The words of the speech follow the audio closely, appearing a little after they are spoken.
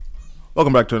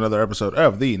Welcome back to another episode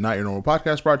of the Not Your Normal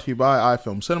Podcast, brought to you by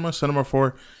iFilm Cinema, cinema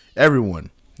for everyone.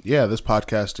 Yeah, this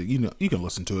podcast, you can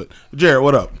listen to it. Jared,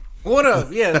 what up? What up?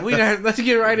 Yeah, let's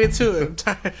get right into it. I'm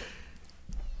tired.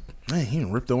 Man, he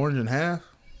done ripped the orange in half.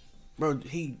 Bro,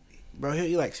 he'll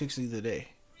eat like 6 of these a day.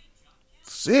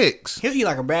 6? He'll eat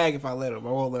like a bag if I let him.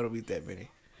 I won't let him eat that many.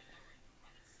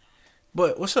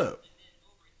 But what's up?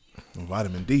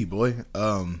 Vitamin D, boy.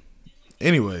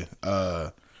 Anyway,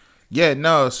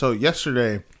 so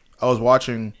yesterday I was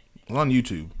on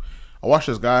YouTube. I watched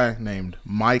this guy named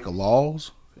Mike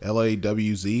Lawz,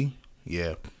 Lawz.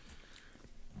 Yeah.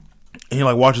 And he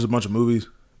watches a bunch of movies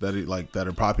that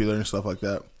are popular and stuff like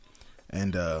that.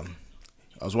 And I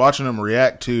was watching him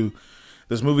react to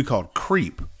this movie called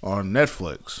Creep on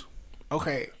Netflix.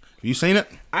 Okay. Have you seen it?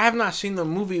 I have not seen the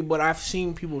movie, but I've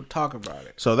seen people talk about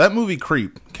it. So that movie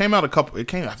Creep I think it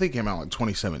came out like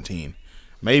 2017.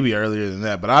 Maybe earlier than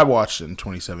that, but I watched it in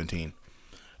 2017.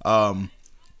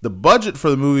 The budget for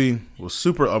the movie was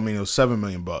it was $7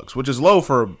 million, which is low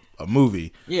for a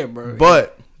movie. Yeah, bro.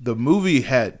 But the movie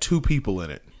had 2 people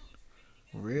in it.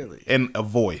 Really? And a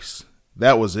voice.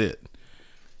 That was it.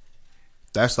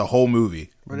 That's the whole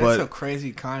movie. Bro, that's a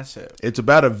crazy concept. It's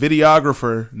about a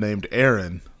videographer named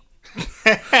Aaron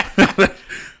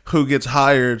who gets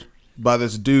hired by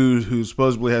this dude who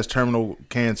supposedly has terminal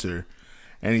cancer,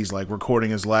 and he's recording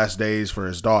his last days for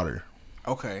his daughter.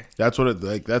 Okay. That's what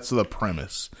that's the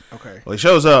premise. Okay. Well, he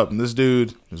shows up and this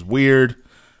dude is weird,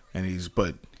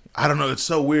 but I don't know, it's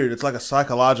so weird. It's like a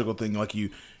psychological thing.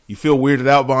 You feel weirded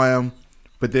out by him,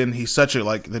 but then he's such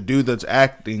the dude that's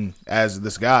acting as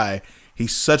this guy,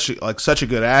 he's such a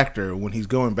good actor when he's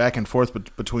going back and forth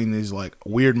between these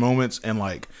weird moments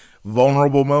and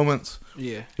vulnerable moments.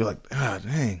 Yeah. You're like,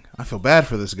 dang, I feel bad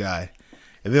for this guy.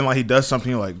 And then he does something,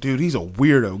 you're like, dude, he's a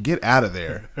weirdo. Get out of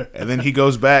there. And then he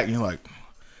goes back and you're like,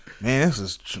 man, this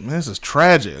is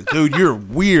tragic. Dude, you're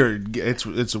weird.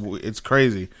 It's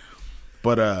crazy.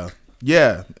 But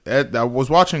yeah, I was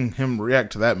watching him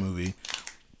react to that movie.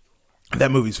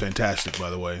 That movie's fantastic, by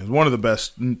the way. It's one of the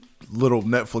best little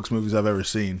Netflix movies I've ever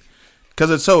seen. Because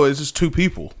it's just 2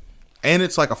 people. And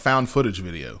it's a found footage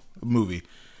movie.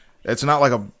 It's not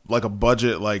like a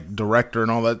budget director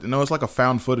and all that. No, it's a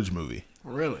found footage movie.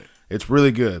 Really? It's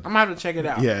really good. I'm gonna have to check it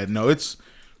out. Yeah, no, it's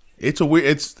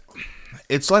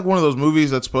like one of those movies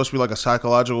that's supposed to be a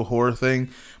psychological horror thing,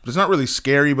 but it's not really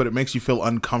scary, but it makes you feel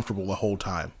uncomfortable the whole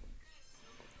time.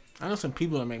 I know some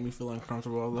people that make me feel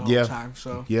uncomfortable the whole time,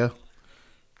 so. Yeah.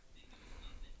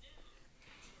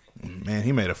 Man,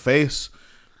 he made a face.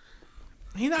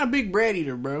 He's not a big bread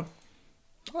eater, bro.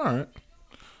 All right.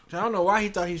 I don't know why he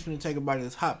thought he was going to take a bite of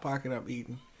this Hot Pocket I'm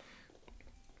eating.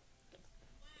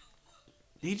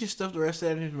 Did he just stuff the rest of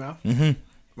that in his mouth? Mm-hmm.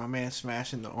 My man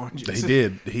smashing the oranges. He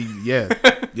did. Yeah,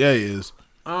 he is.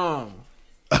 But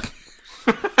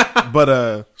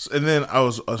and then I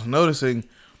was noticing,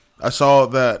 I saw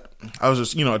that I was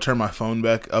just I turned my phone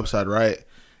back upside right,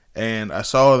 and I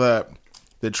saw that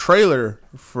the trailer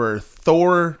for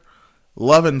Thor: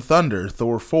 Love and Thunder,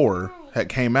 Thor 4, had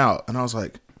came out, and I was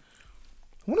like,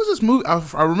 when is this movie?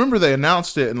 I remember they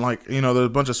announced it, and there's a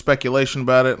bunch of speculation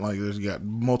about it. You got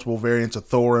multiple variants of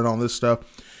Thor and all this stuff.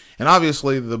 And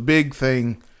obviously, the big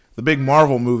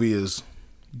Marvel movie is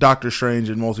Doctor Strange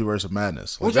and Multiverse of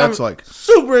Madness. That's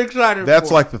super excited. That's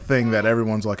the thing that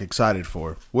everyone's excited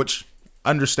for, which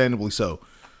understandably so.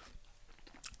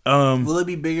 Will it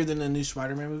be bigger than the new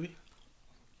Spider-Man movie?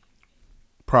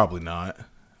 Probably not.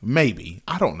 Maybe.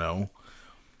 I don't know.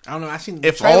 I seen the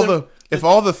if trailer. If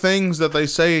all the things that they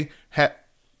say I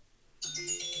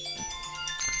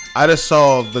just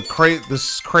saw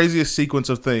this craziest sequence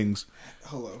of things.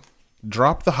 Hello.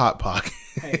 Drop the Hot Pocket.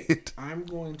 Hey, I'm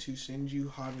going to send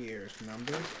you Javier's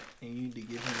number, and you need to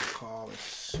give him a call as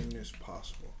soon as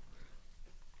possible.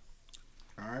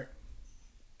 All right?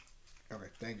 Okay,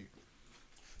 thank you.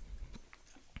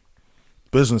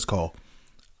 Business call.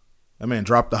 That man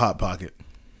dropped the Hot Pocket.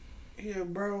 Yeah,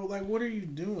 bro, what are you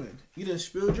doing? You done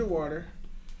spilled your water.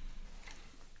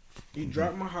 You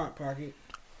dropped my Hot Pocket.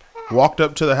 Walked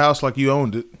up to the house like you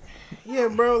owned it. Yeah,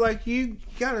 bro, you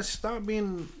gotta stop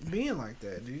being like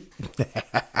that, dude.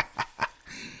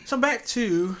 So back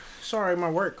to, sorry,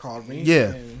 my work called me.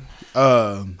 Yeah.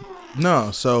 No,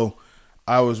 so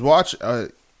I was watching, I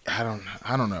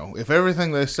don't know. If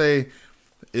everything they say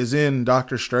is in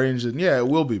Doctor Strange, then yeah, it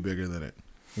will be bigger than it.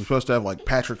 We're supposed to have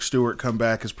Patrick Stewart come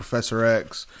back as Professor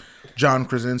X. John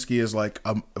Krasinski is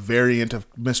a variant of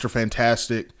Mr.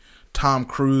 Fantastic. Tom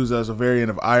Cruise as a variant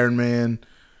of Iron Man.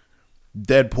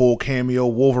 Deadpool cameo,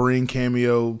 Wolverine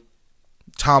cameo,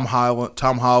 Tom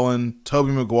Holland,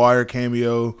 Tobey Maguire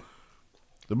cameo,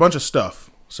 a bunch of stuff.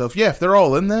 So if they're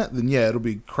all in that, then yeah, it'll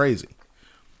be crazy.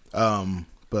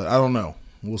 But I don't know.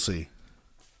 We'll see.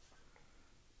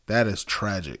 That is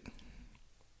tragic.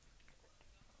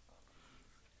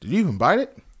 Did you even bite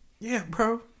it? Yeah,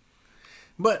 bro.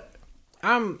 But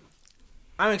I'm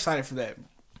excited for that.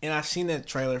 And I seen that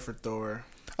trailer for Thor.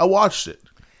 I watched it.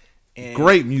 And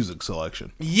Great music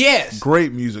selection. yes.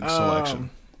 Great music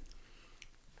selection.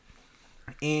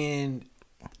 And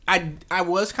I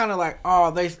was kind of like,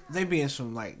 oh, they being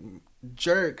some like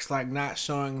jerks, like not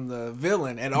showing the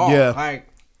villain at all. Yeah. Like,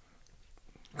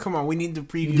 come on, we need to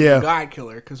preview Yeah. the God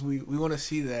Killer because we want to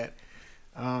see that.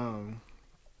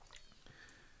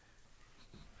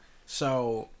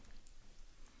 So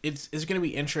it's going to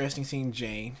be interesting seeing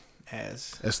Jane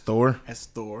as Thor.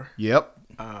 Thor. Yep.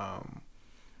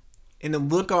 And the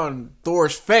look on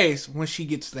Thor's face when she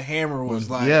gets the hammer was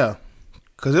like, Yeah.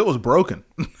 Because it was broken.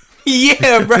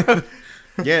 yeah, bro.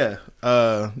 Yeah.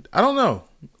 I don't know.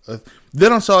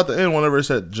 Then I saw at the end whenever it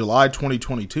said July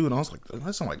 2022, and I was like,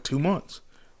 that's in like 2 months.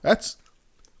 That's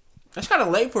kind of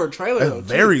late for a trailer, though.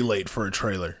 very late for a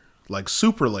trailer. Like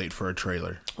super late for a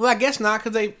trailer. Well, I guess not,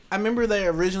 because I remember they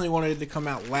originally wanted it to come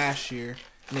out last year,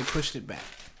 and they pushed it back.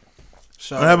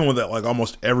 So It happened with that, like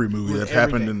almost every movie With that's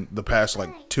happened everything. in the past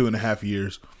like 2.5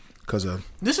 years because of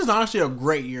this is honestly a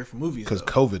great year for movies. Though.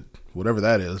 COVID, whatever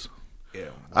that is. Yeah.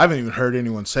 I haven't even heard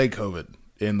anyone say COVID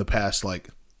in the past like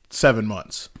 7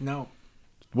 months. No.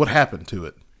 What happened to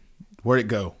it? Where'd it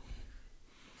go?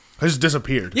 It just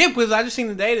disappeared. Yeah, because I just seen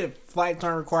today that flights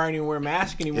aren't requiring you to wear a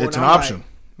mask anymore. It's and an I'm option.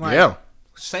 Like, Yeah.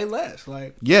 Say less.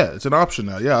 Like, Yeah, it's an option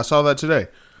now. Yeah, I saw that today.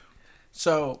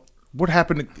 so What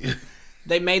happened to...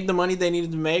 they made the money they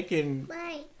needed to make and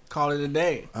called it a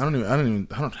day. I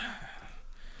don't...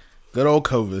 Good old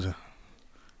COVID.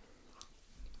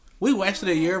 We wasted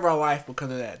a year of our life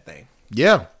because of that thing.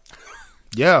 Yeah.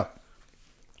 Yeah.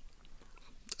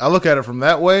 I look at it from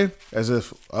that way as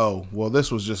if, oh, well,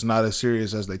 this was just not as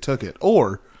serious as they took it.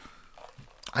 Or,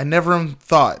 I never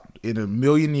thought in a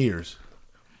million years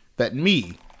that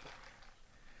me,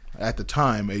 at the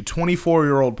time, a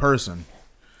 24-year-old person,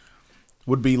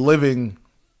 would be living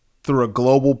through a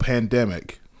global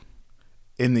pandemic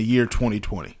in the year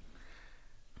 2020.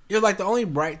 You're like the only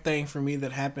bright thing for me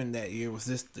that happened that year was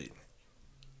this thing.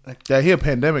 Yeah, he a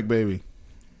pandemic baby.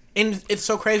 And it's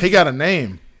so crazy. He got a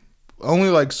name. Only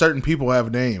like certain people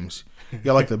have names. You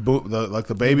got like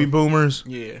the baby boomers.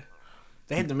 Yeah.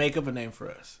 They had to make up a name for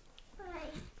us.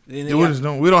 Then they We got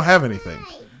don't have anything.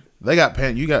 They got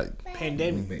you got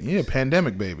pandemic baby. yeah,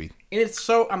 pandemic baby. And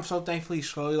I'm so thankful he's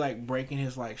slowly like breaking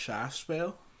his like shy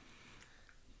spell.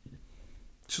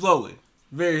 Slowly.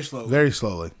 Very slowly. Very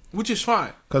slowly. Which is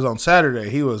fine. Because on Saturday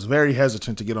he was very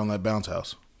hesitant to get on that bounce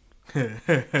house. And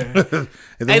then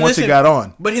Hey, once he listen, got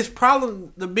on, But his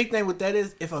problem, the big thing with that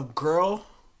is if a girl,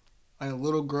 like a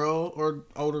little girl or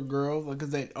older girl, because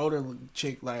that older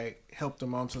chick like helped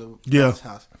him onto the bounce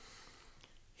house,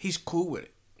 he's cool with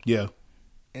it. yeah,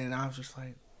 And I was just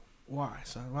like, why,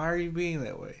 son? Why are you being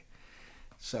that way?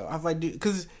 So I was like, dude,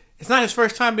 because it's not his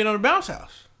first time being on a bounce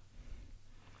house.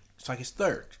 It's like his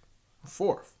third or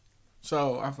fourth.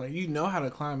 So I was like, you know how to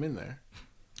climb in there.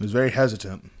 he was very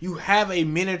hesitant. You have a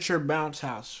miniature bounce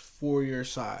house for your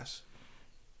size.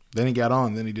 Then he got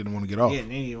on. Then he didn't want to get off. Yeah,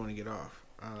 and then you want to get off.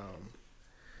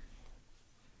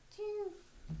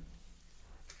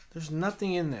 There's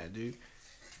nothing in that, dude.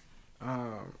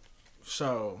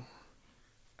 So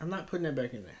I'm not putting that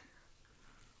back in there.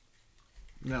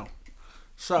 No.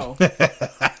 So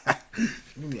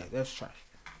yeah, that's trash.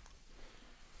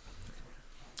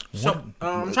 So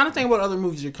I'm trying to think what other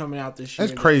movies are coming out this year.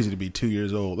 That's crazy to be 2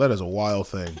 years old. That is a wild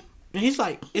thing. And he's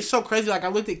like, it's so crazy. Like I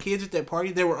looked at kids at that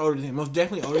party, they were older than him, most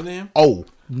definitely older than him. Oh,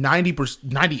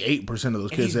 98% of those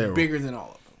And kids he's there bigger than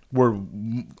all of them. were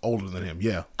older than him.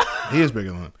 Yeah, he is bigger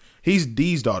than him. He's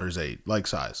Dee's daughter's age, like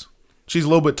size. She's a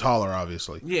little bit taller,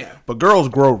 obviously. Yeah. But girls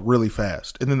grow really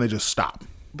fast, and then they just stop.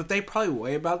 But they probably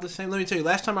weigh about the same. Let me tell you,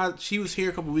 last time she was here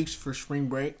a couple weeks for spring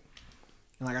break,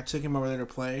 and like I took him over there to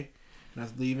play, and I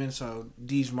was leaving, so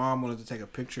Dee's mom wanted to take a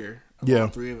picture of all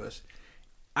three of us.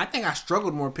 I think I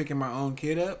struggled more picking my own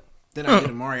kid up than I did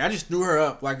Amari. I just threw her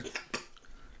up like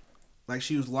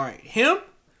she was light. Him,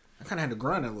 I kind of had to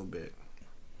grunt a little bit.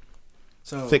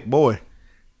 So Thick boy.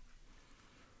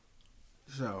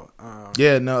 So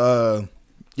Yeah, no,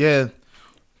 yeah.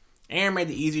 Aaron made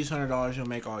the easiest $100 he'll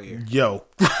make all year. Yo.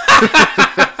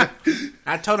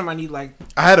 I told him I need like.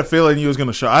 I had a feeling you was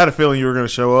gonna show. I had a feeling you were gonna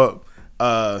show up.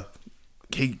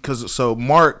 So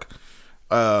Mark,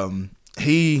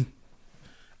 he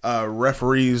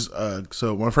referees.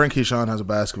 So my friend Keyshawn has a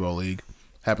basketball league,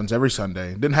 Happens every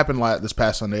Sunday. Didn't happen this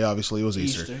past Sunday, obviously. It was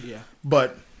Easter. Yeah.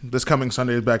 But this coming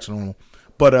Sunday is back to normal.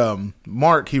 But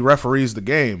Mark, he referees the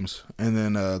games. And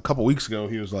then a couple weeks ago,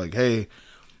 he was like, hey,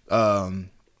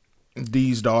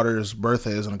 Dee's daughter's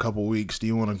birthday is in a couple weeks.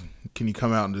 Can you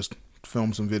come out and just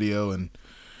film some video and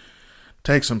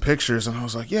take some pictures? And I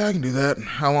was like, yeah, I can do that.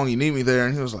 How long you need me there?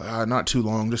 And he was like, not too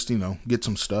long, just, get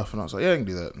some stuff. And I was like, yeah, I can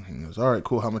do that. And he goes, all right,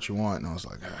 cool, how much you want? And I was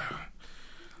like,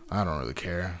 I don't really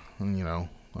care. And,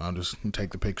 I'll just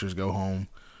take the pictures, go home,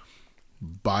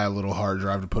 buy a little hard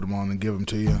drive to put them on and give them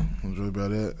to you. That was really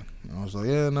about it. And I was like,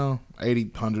 yeah, no, 80,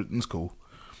 100, that's cool.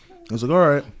 I was like, all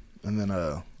right. And then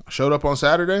I showed up on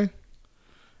Saturday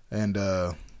and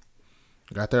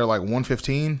got there at like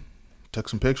 1:15, took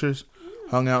some pictures,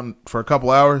 hung out for a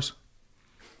couple hours,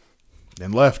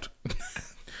 then left.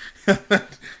 That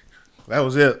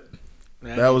was it.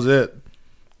 That was it.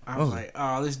 I was like,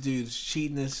 oh, this dude's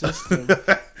cheating the system.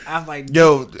 I was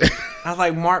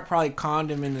like, Mark probably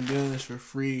conned him into doing this for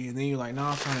free. And then you're like,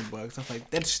 no, it's $100. I was like,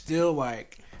 that's still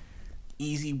like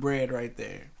easy bread right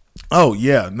there. Oh,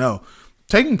 yeah, no.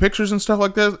 Taking pictures and stuff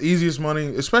like that, easiest money,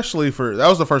 especially that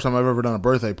was the first time I've ever done a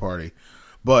birthday party.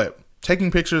 But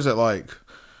taking pictures at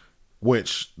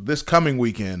which this coming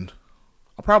weekend,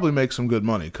 I'll probably make some good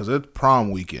money because it's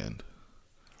prom weekend.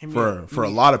 For a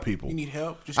lot of people. You need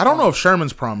help? I don't know if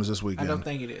Sherman's prom is this weekend. I don't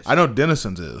think it is. I know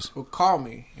Denison's is. Well, call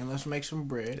me and let's make some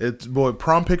bread.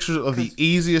 Prom pictures are the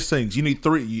easiest things. You need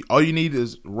 3. All you need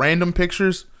is random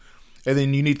pictures, and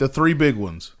then you need the 3 big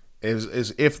ones.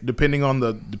 Is if depending on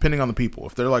the people.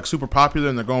 If they're like super popular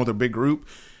and they're going with a big group,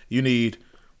 you need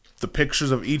the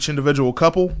pictures of each individual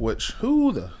couple.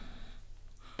 The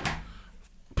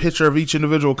picture of each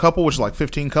individual couple, which is like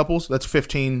 15 couples. That's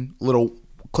 15 little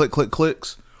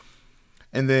clicks.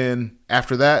 And then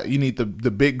after that, you need the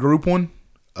big group one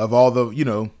of all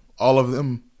of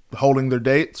them holding their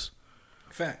dates.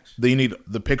 Facts. Then you need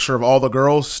the picture of all the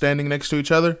girls standing next to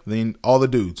each other. Then all the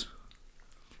dudes.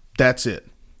 That's it.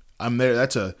 I'm there.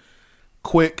 That's a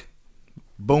quick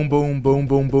boom, boom, boom,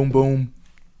 boom, boom, boom.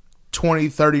 20,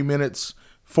 30 minutes,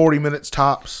 40 minutes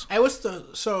tops. Hey, what's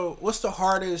the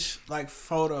hardest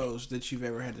photos that you've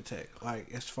ever had to take?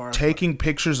 As far as taking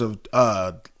pictures of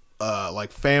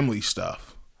family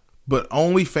stuff, but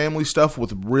only family stuff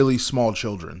with really small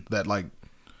children that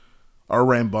are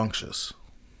rambunctious.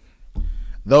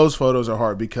 Those photos are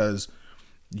hard because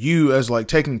you, as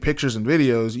taking pictures and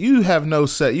videos, you have no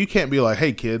set. You can't be like,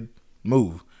 hey kid,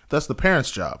 move. That's the parents'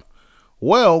 job.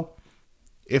 Well,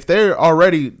 if they're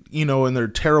already, in their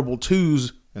terrible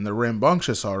twos and they're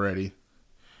rambunctious already,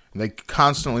 and they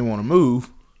constantly want to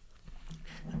move,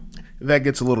 that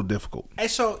gets a little difficult. Hey,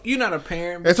 so you're not a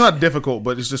parent. It's not difficult,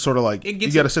 but it's just sort of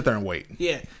you got to sit there and wait.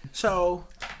 Yeah. So,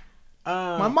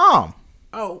 my mom.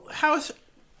 Oh, how's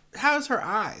her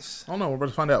eyes? I don't know. We're about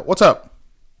to find out. What's up?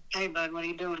 Hey, bud. What are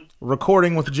you doing?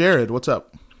 Recording with Jared. What's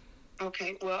up?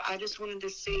 Okay. Well, I just wanted to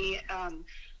see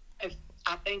if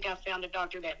I think I found a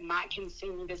doctor that might can see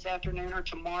me this afternoon or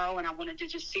tomorrow, and I wanted to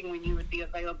just see when you would be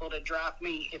available to drive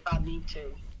me if I need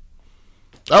to.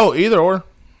 Oh, either or.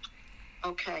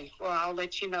 Okay, well, I'll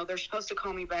let you know. They're supposed to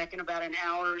call me back in about an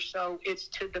hour or so. It's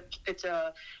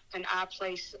an eye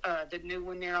place, the new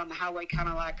one there on the highway, kind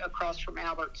of across from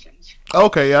Albertsons.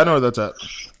 Okay, yeah, I know where that's at.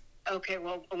 Okay,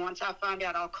 well, once I find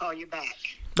out, I'll call you back.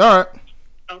 All right.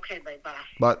 Okay, babe, bye.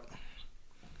 But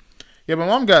yeah, my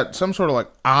mom got some sort of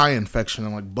eye infection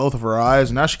in both of her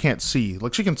eyes, and now she can't see.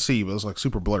 She can see, but it's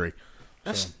super blurry.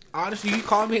 That's honestly, you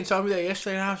called me and told me that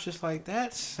yesterday, and I was just like,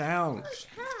 that sounds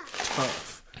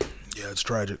tough. Yeah, it's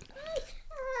tragic.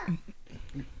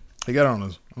 He got on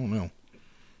his, I don't know.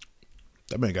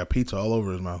 That man got pizza all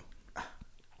over his mouth.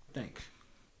 Thanks.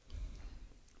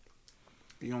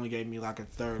 He only gave me a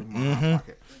third of my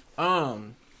pocket.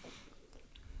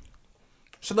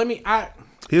 So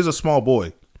he's a small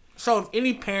boy. So if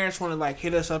any parents want to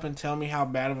hit us up and tell me how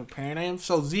bad of a parent I am,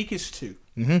 so Zeke is 2.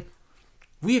 Mm-hmm.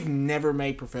 We have never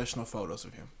made professional photos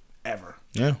of him. Ever.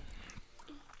 Yeah.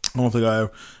 I don't think I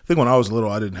think when I was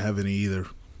little, I didn't have any either.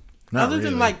 Other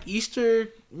than Easter,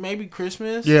 maybe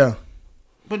Christmas. Yeah.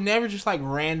 But never just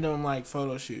random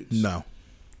photo shoots. No.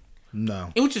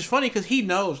 Which is funny because he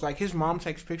knows. His mom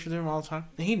takes pictures of him all the time,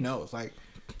 and he knows. All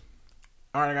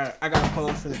right, I got to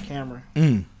pose for the camera.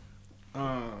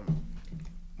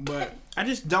 But I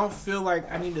just don't feel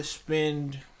like I need to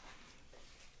spend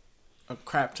a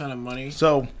crap ton of money.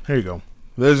 So here you go.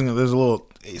 There's a little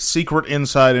secret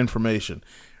inside information.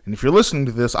 And if you're listening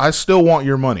to this, I still want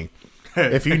your money.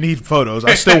 If you need photos,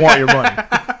 I still want your money.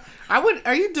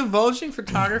 Are you divulging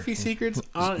photography secrets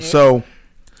on air? So,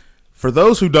 for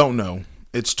those who don't know,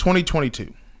 it's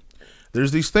 2022.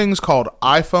 There's these things called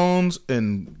iPhones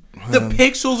and The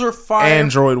pixels are fire.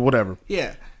 Android, whatever.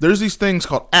 Yeah. There's these things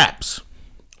called apps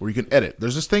where you can edit.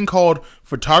 There's this thing called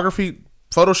Photoshop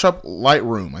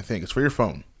Lightroom, I think. It's for your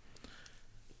phone.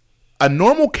 A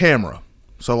normal camera,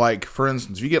 so like, for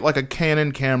instance, you get like a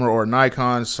Canon camera or a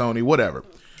Nikon, Sony, whatever.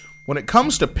 When it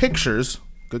comes to pictures,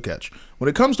 good catch. When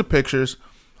it comes to pictures,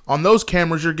 on those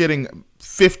cameras, you're getting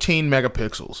 15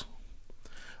 megapixels.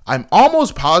 I'm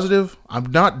almost positive. I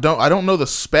don't know the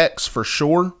specs for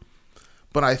sure,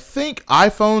 but I think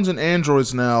iPhones and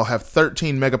Androids now have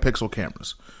 13 megapixel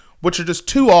cameras, which are just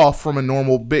 2 off from a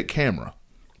normal big camera.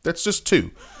 That's just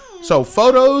 2. So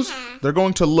photos, they're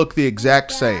going to look the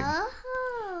exact same.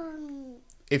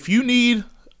 If you need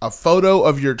a photo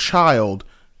of your child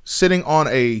sitting on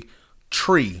a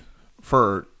tree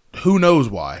for who knows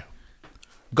why,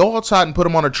 go outside and put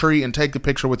them on a tree and take the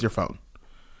picture with your phone.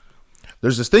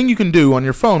 There's this thing you can do on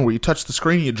your phone where you touch the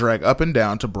screen and you drag up and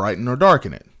down to brighten or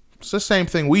darken it. It's the same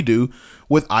thing we do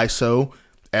with ISO,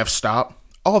 f-stop,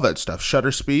 all that stuff,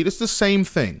 shutter speed. It's the same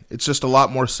thing. It's just a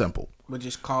lot more simple. But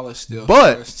just call us still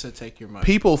But for us to take your money.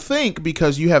 People think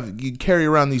because you carry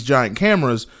around these giant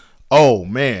cameras, oh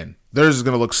man, theirs is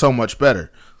going to look so much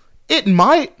better. It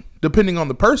might, depending on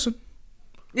the person.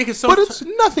 Yeah, but it's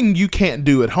nothing you can't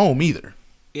do at home either.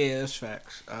 Yeah, that's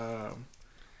facts.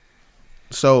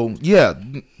 So yeah,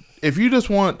 if you just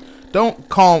want, don't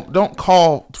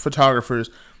call photographers.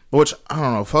 Which, I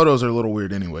don't know, photos are a little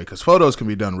weird anyway, because photos can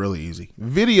be done really easy.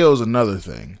 Video's another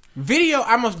thing. Video,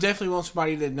 I most definitely want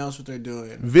somebody that knows what they're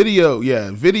doing. Video,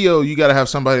 you got to have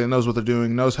somebody that knows what they're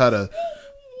doing, knows how to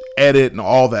edit and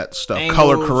all that stuff. Angles.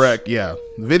 Color correct, yeah.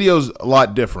 Video's a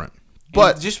lot different.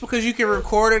 But and just because you can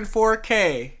record in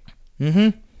 4K,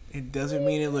 it doesn't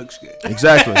mean it looks good.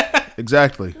 Exactly,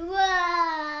 exactly.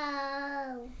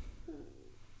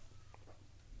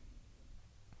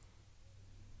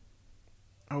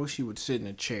 I wish you would sit in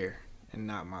a chair and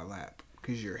not my lap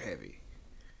because you're heavy.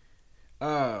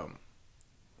 But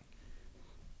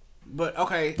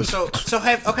okay,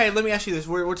 let me ask you this: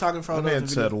 we're talking for all The man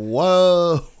those said,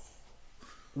 "Whoa."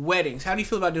 Weddings. How do you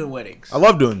feel about doing weddings? I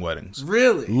love doing weddings.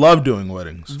 Really? Love doing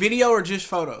weddings. Video or just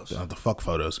photos? The fuck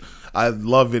photos. I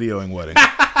love videoing weddings.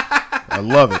 I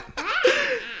love it.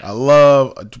 I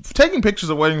love taking pictures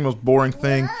of weddings. The most boring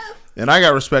thing. And I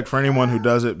got respect for anyone who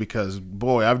does it because,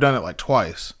 boy, I've done it like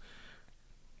twice.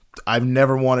 I've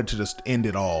never wanted to just end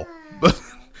it all.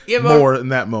 Yeah, more in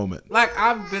that moment. Like,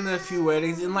 I've been to a few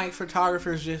weddings, and, like,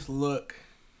 photographers just look.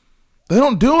 They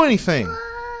don't do anything.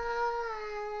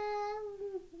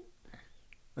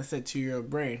 That's that 2-year-old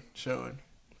brain showing.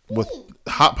 With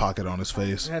Hot Pocket on his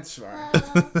face. That's fine.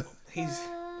 He's...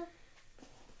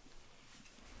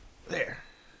 There.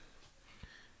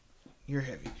 You're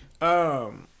heavy.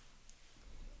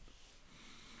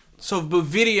 So, but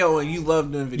video, and you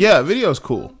love doing video. Yeah, video's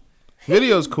cool.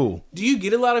 Video's cool. Do you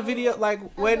get a lot of video,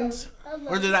 like, weddings?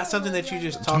 Or is that something that you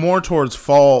just talk? It's more towards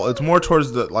fall. It's more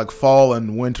towards the, like, fall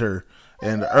and winter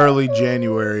and early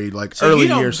January, like, so early you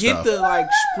don't year get stuff. the, like,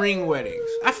 spring weddings.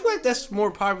 I feel like that's more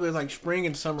popular, like, spring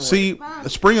and summer See,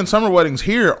 weddings. spring and summer weddings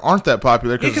here aren't that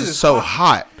popular because it's so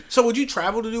hot. So would you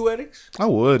travel to do weddings? I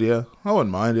would, yeah. I wouldn't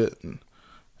mind it.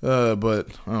 But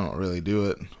I don't really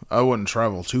do it. I wouldn't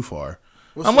travel too far.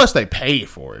 Unless they pay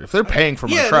for it. If they're paying for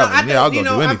my traveling, I'll go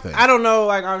do anything. I don't know,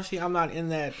 like, obviously I'm not in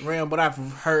that realm, but I've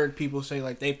heard people say,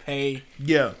 like, they pay.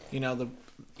 Yeah.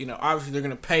 Obviously they're going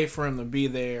to pay for him to be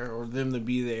there or them to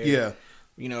be there. Yeah.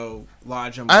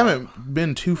 Lodge them. I haven't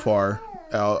been too far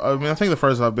out. I mean, I think the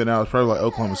first I've been out was probably like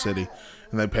Oklahoma City,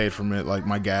 and they paid for me, like,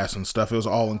 my gas and stuff. It was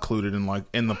all included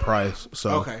in the price.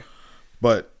 So, okay.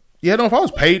 But yeah, no, if I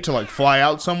was paid to, like, fly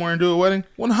out somewhere and do a wedding,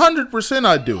 100%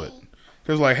 I'd do it.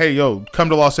 Because, like, hey, yo, come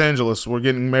to Los Angeles. We're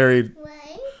getting married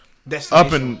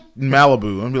up in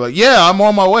Malibu. And be like, yeah, I'm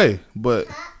on my way. But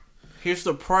here's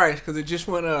the price because it just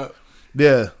went up.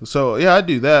 Yeah. So, yeah, I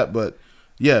do that. But,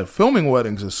 yeah, filming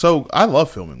weddings is I love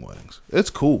filming weddings.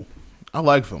 It's cool. I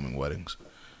like filming weddings.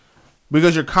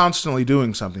 Because you're constantly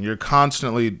doing something. You're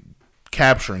constantly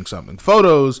capturing something.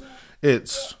 Photos,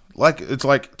 it's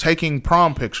like taking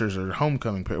prom pictures or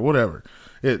homecoming pictures, whatever.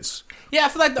 Yeah, I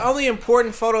feel like the only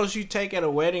important photos you take at a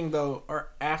wedding, though, are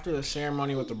after the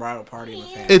ceremony with the bridal party and the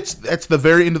family. It's the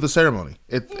very end of the ceremony.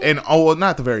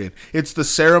 Not the very end. It's the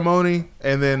ceremony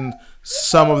and then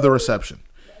some of the reception.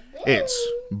 It's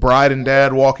bride and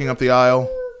dad walking up the aisle.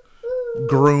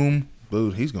 Groom.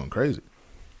 Dude, he's going crazy.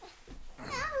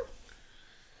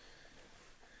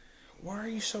 Why are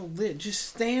you so lit? Just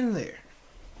stand there.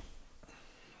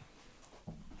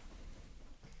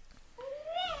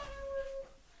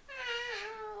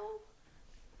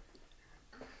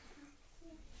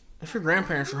 If your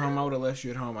grandparents were home, I would have left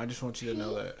you at home. I just want you to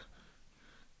know that.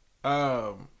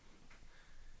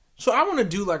 So I want to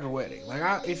do like a wedding.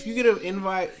 Like, if you get an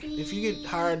invite, if you get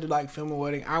hired to like film a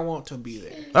wedding, I want to be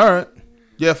there. All right.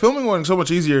 Yeah, filming wedding is so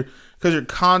much easier because you're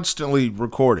constantly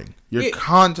recording. You're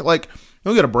like,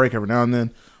 you'll get a break every now and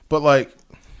then, but like,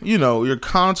 you know, you're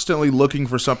constantly looking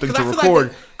for something to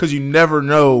record because you never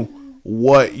know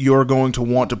what you're going to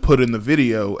want to put in the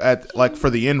video at like for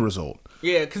the end result.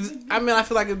 Yeah, because, I mean, I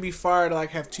feel like it'd be fire to, like,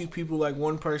 have two people, like,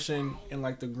 one person in,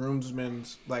 like, the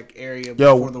groomsman's, like, area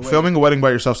before the wedding. Filming a wedding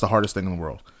by yourself is the hardest thing in the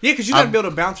world. Yeah, because you got to be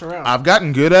able to bounce around. I've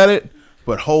gotten good at it,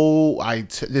 but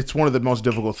it's one of the most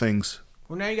difficult things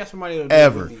well, now you got somebody to do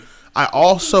ever. it with you. I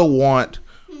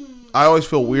always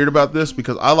feel weird about this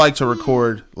because I like to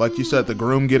record, like you said, the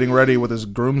groom getting ready with his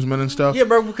groomsmen and stuff. Yeah,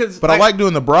 bro, because... But I like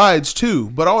doing the brides,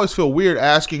 too. But I always feel weird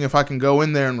asking if I can go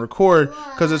in there and record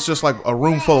because it's just like a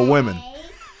room full of women.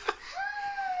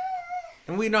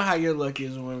 And we know how your luck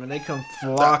is with women. They come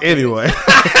flocking. Anyway.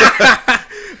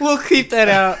 We'll keep that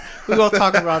out. We're going to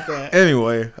talk about that.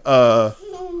 Anyway.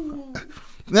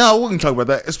 Now, we can talk about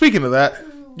that. Speaking of that,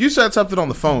 you said something on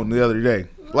the phone the other day.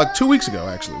 Like 2 weeks ago,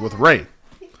 actually, with Ray.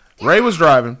 Ray was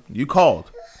driving. You called.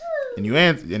 And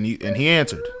he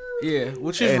answered. Yeah,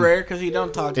 which is rare because he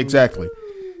don't talk to me. Exactly.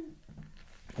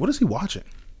 What is he watching?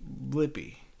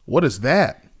 Blippi. What is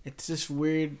that? It's this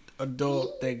weird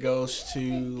adult that goes to,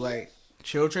 like,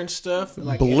 children's stuff.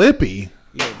 Like, Blippi?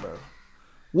 Yeah, bro.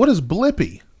 What is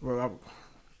Blippi? Bro,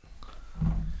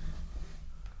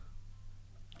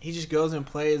 he just goes and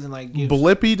plays and, like, gives...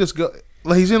 Blippi just go...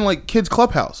 Like, he's in, like, Kids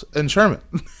Clubhouse in Sherman.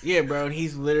 Yeah, bro, and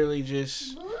he's literally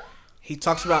just... He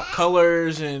talks about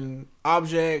colors and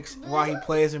objects while he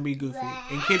plays and be goofy.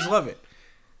 And kids love it.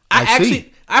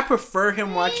 I prefer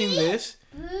him watching this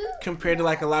compared to,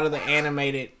 like, a lot of the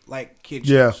animated, like, kid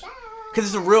shows. Because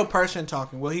it's a real person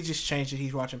talking. Well, he just changed it.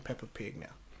 He's watching Peppa Pig now.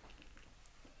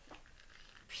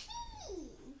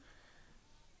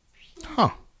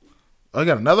 Huh. I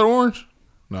got another orange?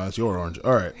 No, it's your orange.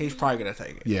 All right. He's probably going to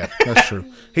take it. Yeah, that's true.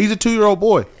 He's a 2-year-old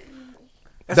boy.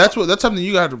 That's something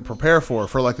you got to prepare for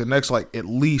like the next like at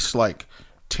least like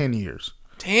 10 years.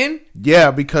 10? Yeah,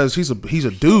 because he's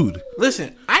a dude.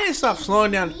 Listen, I didn't stop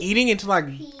slowing down eating until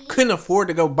I couldn't afford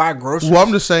to go buy groceries. Well,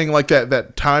 I'm just saying like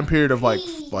that time period of like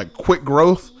quick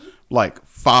growth, like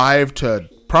 5 to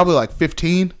probably like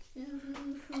 15.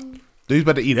 Dude's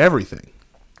about to eat everything.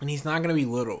 And he's not going to be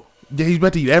little. Yeah, he's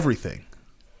about to eat everything.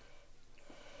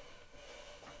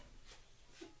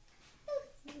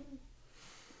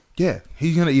 Yeah,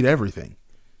 he's gonna eat everything,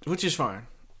 which is fine.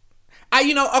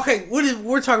 Okay.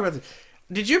 We're talking about this?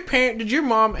 Did your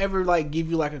mom ever like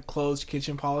give you like a closed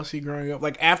kitchen policy growing up?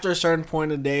 Like after a certain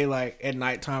point of the day, like at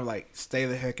nighttime, like stay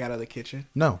the heck out of the kitchen.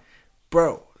 No,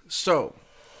 bro. So,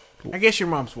 I guess your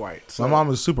mom's white. So. My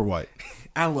mom is super white.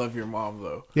 I love your mom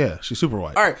though. Yeah, she's super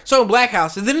white. All right, so black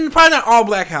houses. Then probably not all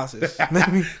black houses.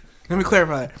 let me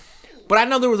clarify that. But I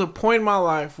know there was a point in my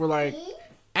life where like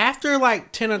after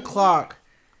like 10 o'clock.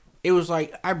 It was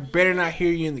like, I better not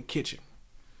hear you in the kitchen.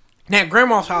 Now,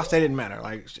 grandma's house, that didn't matter.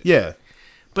 Like, yeah.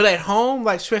 But at home,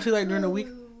 like, especially like during the week,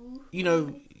 you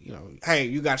know, hey,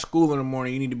 you got school in the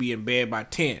morning, you need to be in bed by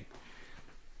 10.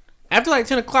 After like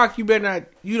 10 o'clock, you better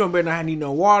not need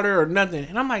no water or nothing.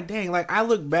 And I'm like, dang, like, I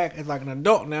look back as like an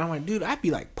adult now. I'm like, dude, I'd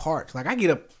be like parched. Like, I get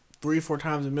up 3-4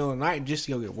 times in the middle of the night just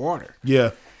to go get water.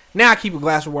 Yeah. Now I keep a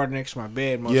glass of water next to my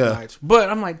bed most nights. But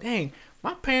I'm like, dang,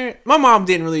 my mom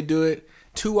didn't really do it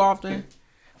too often,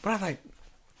 but I was like,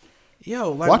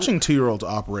 yo, like watching 2-year-olds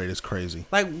operate is crazy.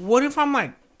 Like, what if I'm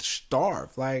like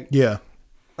starved? Like, yeah,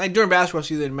 like during basketball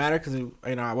season, it didn't matter because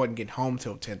I wasn't getting home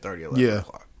till 10:30, 11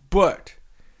 o'clock. But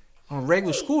on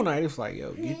regular school night, it's like,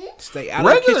 yo, stay out.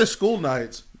 Regular school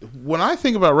nights. When I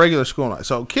think about regular school nights,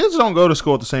 so kids don't go to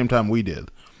school at the same time we did.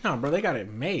 No, bro, they got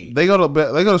it made. They go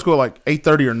to school like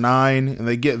 8:30 or 9, and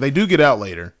they do get out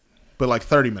later. But like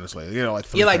 30 minutes later, like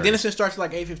 3:30. Yeah, like Denison starts at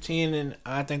like 8:15, and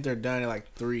I think they're done at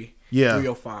like 3. Yeah,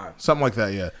 3:05, something like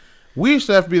that. Yeah, we used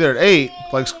to have to be there at 8.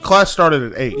 Like class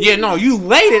started at 8. Yeah, no, you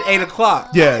late at 8 o'clock.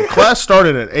 Yeah, class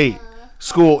started at 8.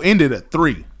 School ended at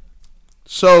 3.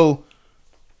 So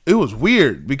it was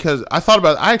weird because I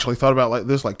actually thought about like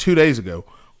this like 2 days ago.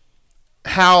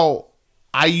 How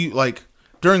I like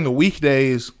during the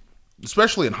weekdays,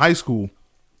 especially in high school,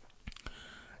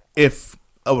 if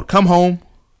I would come home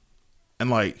and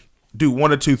like do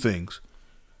one of two things: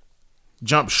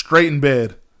 jump straight in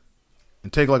bed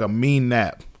and take like a mean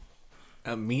nap.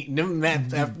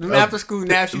 After school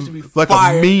naps used to be like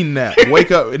fire. A mean nap.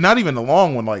 Wake up, not even a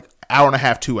long one, like hour and a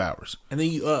half, 2 hours. And then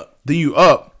you up. And you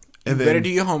then better do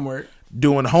your homework.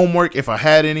 doing homework if I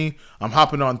had any. I'm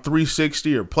hopping on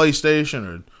 360 or PlayStation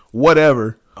or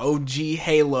whatever. OG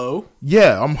Halo.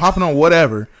 Yeah, I'm hopping on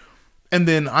whatever. And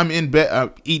then I'm in bed, I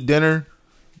eat dinner,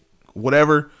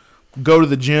 whatever, go to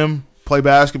the gym, play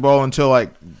basketball until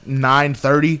like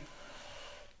 9:30,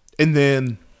 and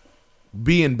then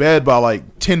be in bed by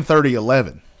like 10:30,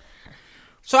 11.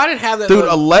 So I didn't have that. Dude,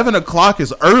 11 o'clock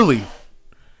is early.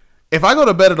 If I go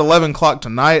to bed at 11 o'clock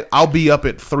tonight, I'll be up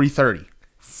at 3:30,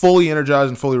 fully energized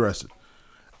and fully rested.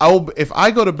 If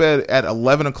I go to bed at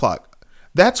 11 o'clock,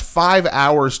 that's 5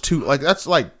 hours too. Like that's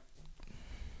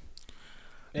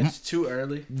too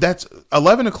early. That's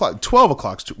 11 o'clock, 12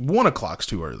 o'clock, 1 o'clock's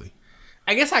too early.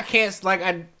 I guess I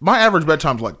can't. My average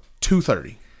bedtime's like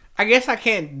 2:30. I guess I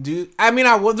can't do. I mean,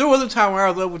 there was a time where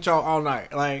I was up with y'all all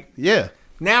night. Like, yeah.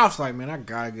 Now it's like, man, I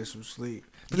gotta get some sleep.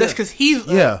 But that's because he's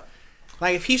yeah.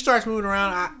 Like if he starts moving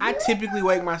around, I typically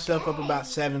wake myself up about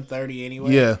 7:30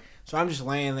 anyway. Yeah. So I'm just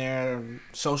laying there,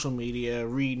 social media,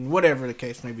 reading, whatever the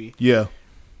case may be. Yeah.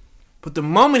 But the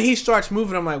moment he starts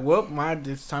moving, I'm like, well,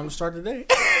 it's time to start the day.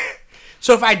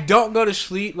 So if I don't go to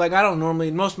sleep, like I don't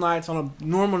normally, most nights on a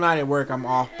normal night at work, I'm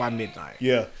off by midnight.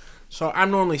 Yeah. So I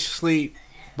normally sleep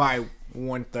by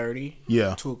 1:30.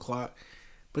 Yeah. 2 o'clock.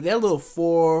 But that little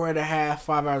 4.5,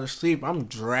 5 hours of sleep, I'm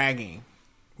dragging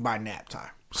by nap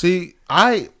time. See,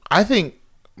 I think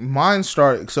mine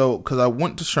started because I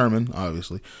went to Sherman,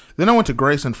 obviously. Then I went to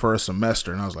Grayson for a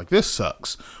semester, and I was like, this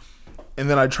sucks. And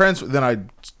then I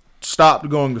stopped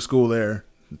going to school there,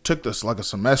 took this like a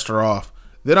semester off.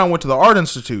 Then I went to the Art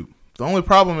Institute. The only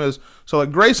problem is, so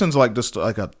like Grayson's like just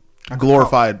like a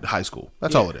glorified high school.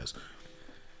 That's all it is.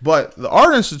 But the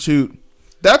Art Institute,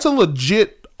 that's a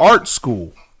legit art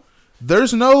school.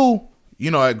 There's no,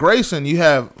 at Grayson you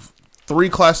have 3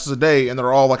 classes a day and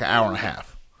they're all like an hour and a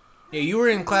half. Yeah, you were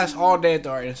in class all day at the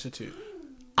Art Institute.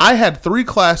 I had 3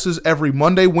 classes every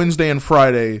Monday, Wednesday, and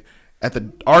Friday at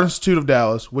the Art Institute of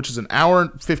Dallas, which is an hour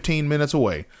and 15 minutes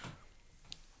away.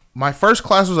 My first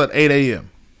class was at 8 a.m.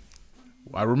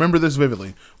 I remember this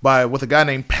vividly, with a guy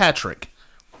named Patrick.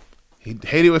 He'd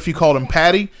hate it if you called him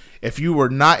Patty. If you were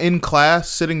not in class,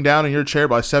 sitting down in your chair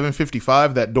by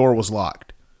 7:55, that door was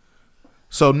locked.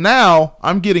 So now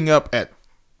I'm getting up at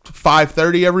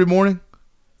 5:30 every morning.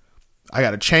 I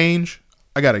got to change.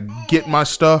 I got to get my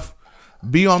stuff.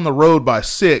 Be on the road by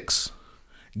 6.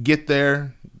 Get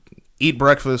there. Eat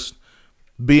breakfast.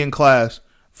 Be in class.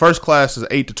 First class is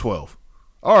 8 to 12.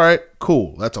 All right,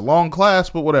 cool. That's a long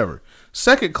class, but whatever.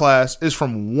 Second class is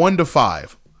from 1 to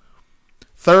 5.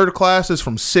 Third class is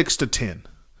from 6 to 10.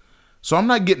 So I'm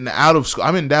not getting out of school.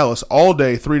 I'm in Dallas all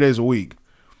day, 3 days a week.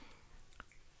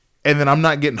 And then I'm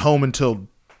not getting home until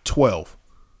 12.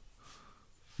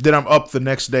 Then I'm up the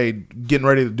next day getting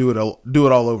ready to do it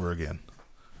all over again.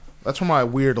 That's where my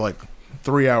weird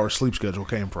 3-hour sleep schedule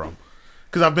came from.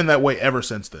 Because I've been that way ever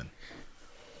since then.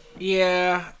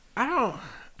 Yeah,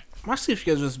 my sleep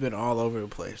schedule has been all over the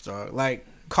place, dog. Like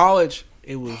college,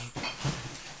 it was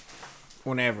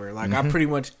whenever. Like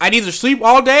I'd either sleep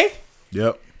all day.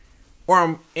 Yep. Or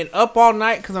I'm up all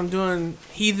night because I'm doing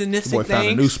heathenistic things. Found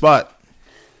a new spot.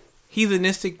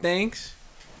 Heathenistic things.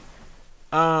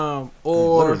 Or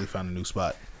literally found a new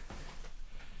spot.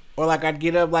 Or I'd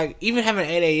get up even having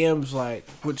 8 a.m.s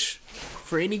which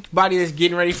for anybody that's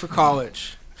getting ready for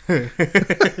college.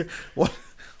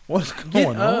 What's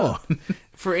going on?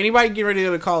 For anybody getting ready to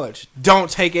go to college, don't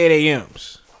take 8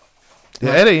 a.m.s.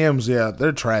 Yeah, 8 a.m.s,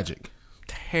 they're tragic.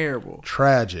 Terrible.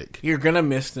 Tragic. You're gonna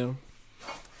miss them.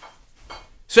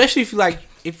 Especially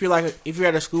if you're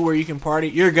at a school where you can party,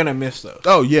 you're gonna miss those.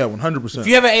 Oh yeah, 100%. If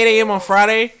you have an 8 a.m. on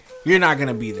Friday, you're not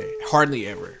gonna be there. Hardly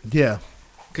ever. Yeah.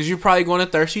 Because you're probably going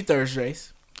to Thirsty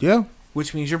Thursdays. Yeah.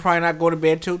 Which means you're probably not going to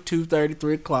bed till 2:30,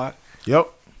 3 o'clock. Yep.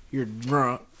 You're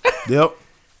drunk. Yep.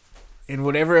 And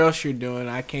whatever else you're doing,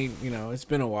 I can't, it's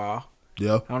been a while.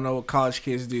 Yep. I don't know what college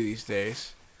kids do these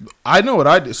days. I know what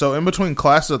I do. So in between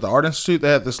classes at the Art Institute,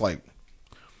 they have this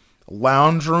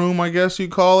lounge room, I guess you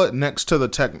call it, next to the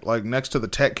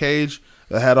tech cage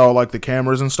that had all the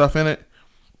cameras and stuff in it.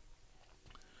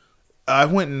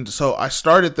 I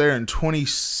started there in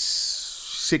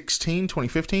 2016,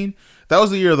 2015. That was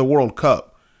the year of the World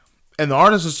Cup. And the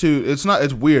Art Institute,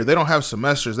 it's weird. They don't have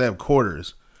semesters, they have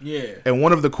quarters. Yeah. And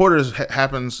one of the quarters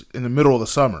happens in the middle of the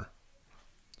summer.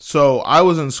 So I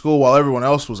was in school while everyone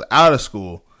else was out of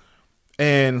school.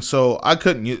 And so I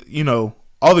couldn't,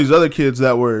 all these other kids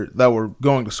that were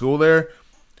going to school there,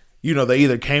 they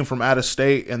either came from out of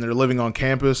state and they're living on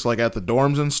campus, at the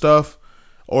dorms and stuff,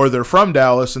 or they're from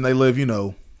Dallas and they live,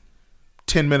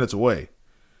 10 minutes away.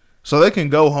 So they can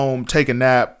go home, take a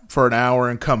nap for an hour,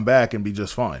 and come back and be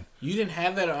just fine. You didn't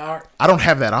have that hour? I don't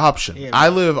have that option. Yeah, I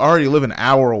already live an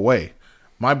hour away.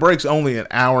 My break's only an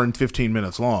hour and 15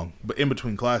 minutes long, but in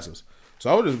between classes.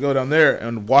 So I would just go down there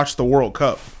and watch the World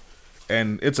Cup.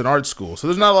 And it's an art school, so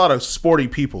there's not a lot of sporty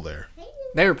people there.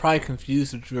 They were probably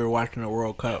confused that you were watching the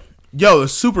World Cup. Yo, they're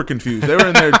super confused. They were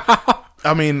in there.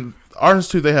 I mean, art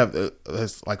institute, they have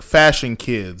like fashion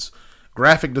kids,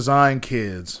 graphic design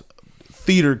kids,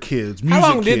 theater kids, music kids.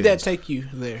 How long did that take you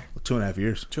there? 2.5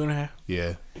 years. 2.5?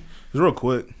 Yeah. It was real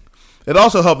quick. It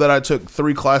also helped that I took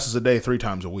 3 classes a day, 3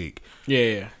 times a week.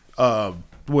 Yeah.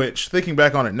 Which, thinking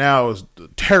back on it now, is a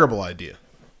terrible idea.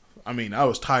 I mean, I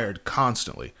was tired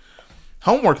constantly.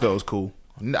 Homework, though, was cool.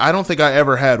 I don't think I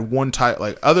ever had one type,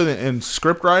 like, other than in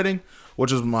script writing,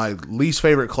 which is my least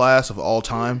favorite class of all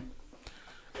time.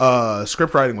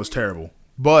 Script writing was terrible.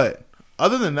 But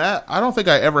other than that, I don't think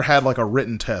I ever had, like, a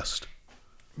written test.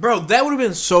 Bro, that would have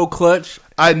been so clutch.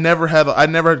 I never had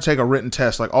to take a written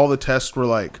test. Like, all the tests were,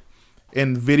 like,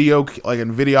 in video, like,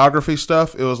 in videography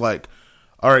stuff, it was like,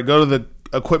 all right, go to the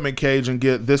equipment cage and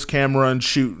get this camera and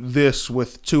shoot this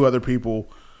with 2 other people,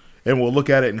 and we'll look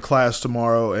at it in class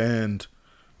tomorrow and,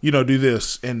 do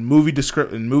this. And movie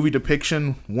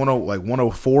depiction,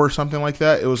 104 or something like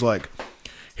that, it was like,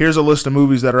 here's a list of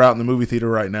movies that are out in the movie theater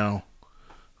right now.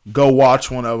 Go watch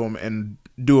one of them and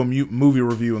do a movie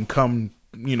review and come,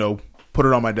 put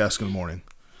it on my desk in the morning.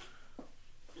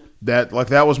 That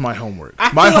was my homework.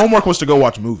 My homework was to go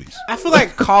watch movies. I feel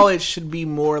like college should be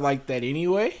more like that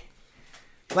anyway.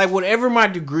 Like, whatever my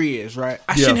degree is, right?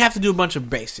 I shouldn't have to do a bunch of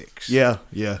basics. Yeah.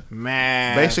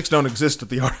 Math. Basics don't exist at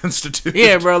the Art Institute.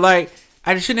 Yeah, bro. Like,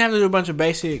 I shouldn't have to do a bunch of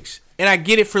basics. And I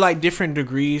get it for, like, different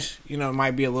degrees. It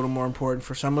might be a little more important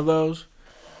for some of those.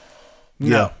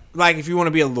 Yeah. Like, if you want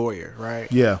to be a lawyer,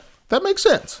 right? Yeah. That makes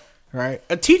sense. Right?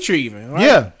 A teacher even, right?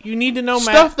 Yeah. You need to know math.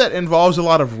 Stuff that involves a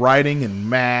lot of writing and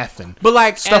math and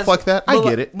stuff like that. I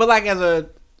get it. But, like, as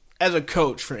a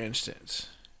coach, for instance,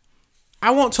 I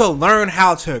want to learn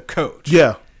how to coach.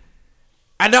 Yeah.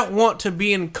 I don't want to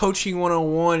be in coaching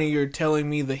 101 and you're telling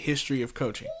me the history of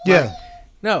coaching. Yeah. Like,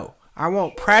 no. I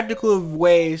want practical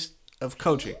ways of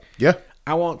coaching. Yeah.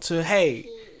 I want to, hey,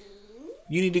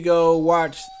 you need to go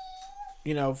watch,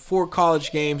 4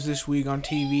 college games this week on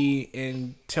TV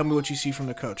and tell me what you see from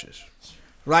the coaches.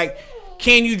 Like,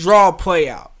 can you draw a play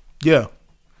out? Yeah.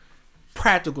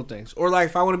 Practical things. Or, like,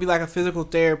 if I want to be like a physical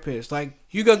therapist, like,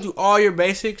 you go through all your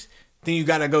basics, then you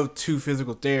got to go to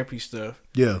physical therapy stuff.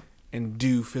 Yeah. And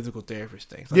do physical therapist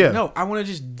things. Like, yeah. No, I want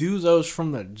to just do those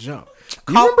from the jump.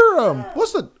 You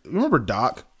remember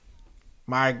Doc?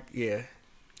 Yeah.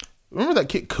 Remember that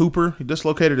kid Cooper? He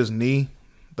dislocated his knee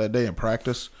that day in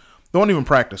practice. They weren't even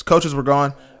practice. Coaches were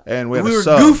gone, and we were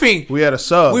sub. Goofing. We had a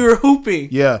sub. We were hooping.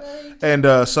 Yeah,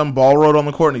 and some ball rolled on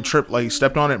the court, and he tripped, like he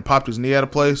stepped on it and popped his knee out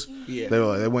of place. Yeah. They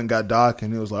went and got Doc,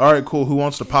 and he was like, "All right, cool. Who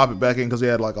wants to pop it back in?" Because he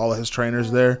had like all of his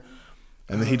trainers there,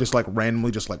 and then he just like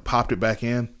randomly just like popped it back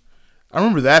in. I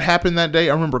remember that happened that day.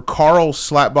 I remember Carl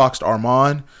slapboxed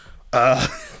Armand. I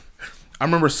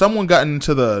remember someone got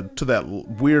into that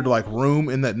weird like room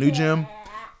in that new gym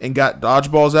and got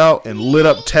dodgeballs out and lit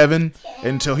up Tevin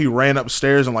until he ran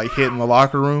upstairs and like hid in the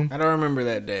locker room. I don't remember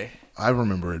that day. I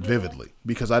remember it vividly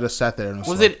because I just sat there and was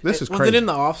like, it, this is crazy. Was it in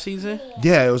the off season?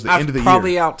 Yeah, it was the end of the year.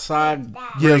 Probably outside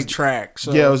track.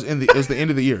 So. Yeah, it was the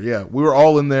end of the year. Yeah, we were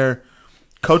all in there.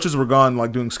 Coaches were gone,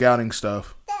 like doing scouting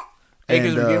stuff.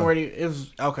 Because we're getting ready. It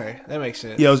was okay. That makes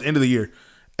sense. Yeah, it was end of the year,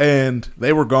 and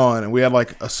they were gone, and we had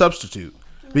like a substitute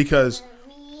because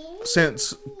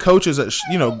since coaches at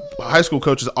high school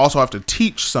coaches also have to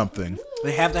teach something,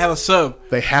 they have to have a sub.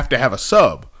 They have to have a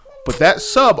sub, but that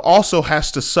sub also has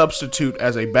to substitute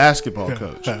as a basketball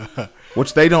coach,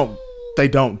 which they don't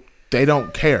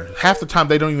care. Half the time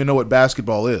they don't even know what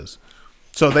basketball is,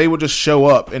 so they would just show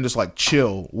up and just like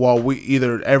chill while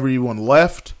everyone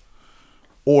left.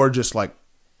 Or just like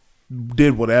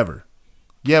did whatever.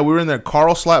 Yeah, we were in there.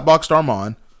 Carl slapboxed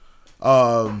Armand.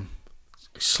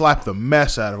 Slapped the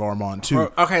mess out of Armand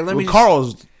too. Okay, I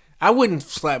wouldn't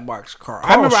slapbox Carl.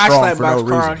 I remember I slapboxed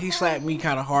Carl. He slapped me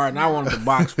kind of hard, and I wanted to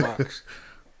box.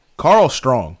 Carl's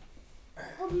strong.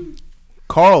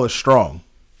 Carl is strong,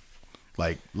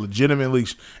 like legitimately,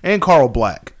 and Carl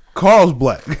black. Carl's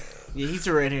black. Yeah, he's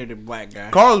a red-haired black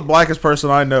guy. Carl's the blackest person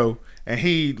I know. And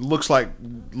he looks like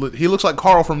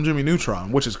Carl from Jimmy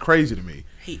Neutron, which is crazy to me.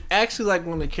 He actually like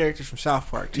one of the characters from South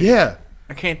Park, too. Yeah.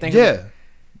 I can't think of it.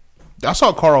 I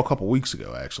saw Carl a couple weeks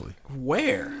ago, actually.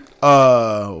 Where?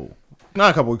 Not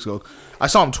a couple weeks ago. I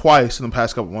saw him twice in the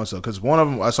past couple months, though, because one of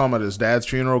them I saw him at his dad's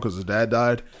funeral because his dad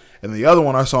died, and the other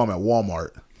one I saw him at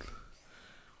Walmart.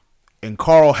 and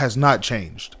Carl has not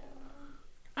changed.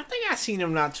 I think I seen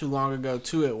him not too long ago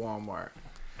too at Walmart.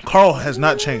 Carl has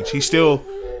not changed. He's still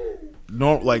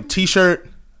like t-shirt,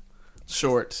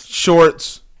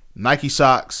 shorts, Nike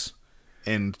socks,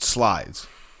 and slides.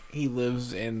 He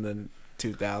lives in the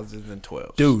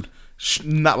 2012. Dude,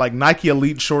 not like Nike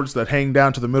Elite shorts that hang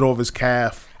down to the middle of his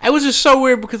calf. It was just so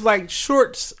weird because like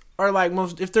shorts are like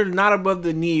if they're not above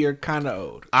the knee, you're kind of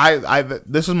old.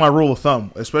 This is my rule of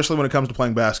thumb, especially when it comes to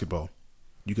playing basketball.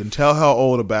 You can tell how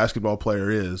old a basketball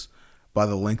player is by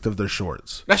the length of their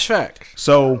shorts. That's fact.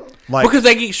 So, like, because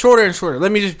they get shorter and shorter.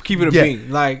 Let me just keep it a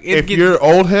bean. Like, if you're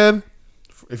old head,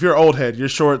 your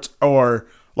shorts are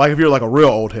like if you're like a real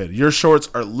old head, your shorts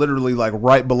are literally like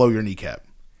right below your kneecap.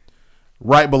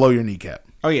 Right below your kneecap.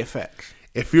 Oh yeah, facts.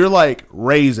 If you're like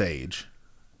Ray's age,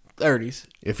 30s.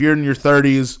 If you're in your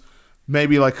 30s,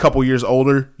 maybe like a couple years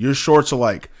older, your shorts are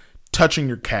like touching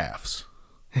your calves.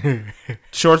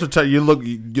 Shorts are you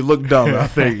look dumb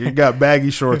out there. You got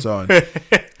baggy shorts on.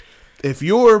 If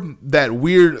you're that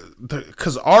weird,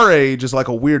 because our age is like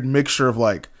a weird mixture of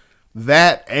like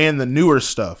that and the newer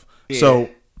stuff. Yeah. So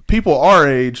people our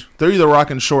age, they're either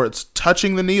rocking shorts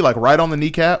touching the knee, like right on the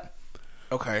kneecap.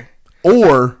 Okay.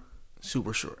 Or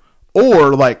super short.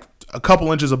 Or like a couple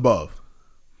inches above.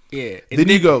 Yeah. Then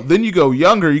you go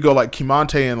younger. You go like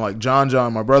Kimante and like John,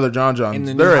 my brother John, in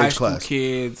the their high age school class.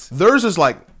 Kids. Theirs is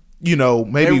like,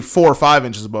 maybe 4 or 5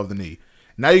 inches above the knee.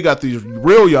 Now you got these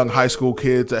real young high school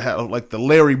kids that have like the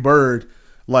Larry Bird,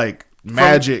 like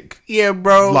Magic. Yeah,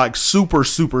 bro. Like super,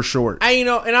 super short. And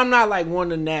I'm not like one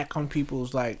to knack on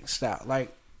people's like style.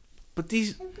 Like, but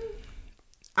these,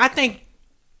 I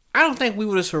don't think we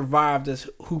would have survived as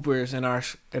hoopers in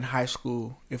high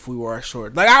school if we were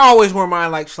short. Like, I always wore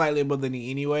mine like slightly above the knee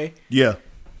anyway. Yeah.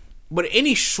 But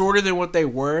any shorter than what they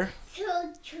were,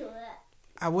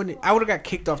 I would have got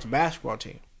kicked off the basketball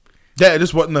team. Yeah, it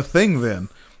just wasn't a thing then.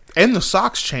 And the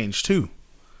socks changed too.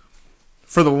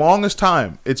 For the longest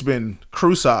time, it's been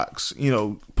crew socks.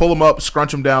 Pull them up,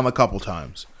 scrunch them down a couple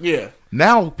times. Yeah.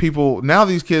 Now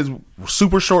these kids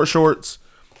super short shorts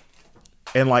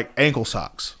and like ankle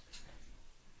socks.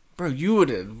 Bro,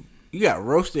 you got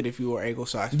roasted if you wore ankle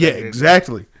socks. Yeah,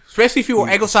 exactly. Especially if you wore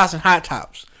ankle socks and hot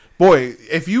tops. Boy,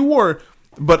 if you wore,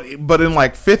 but in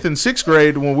like 5th and 6th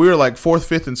grade, when we were like 4th,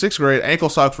 5th, and 6th grade, ankle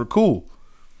socks were cool.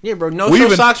 Yeah, bro. No-show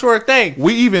socks were a thing.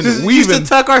 We used to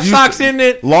tuck our socks in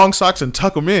it. Long socks and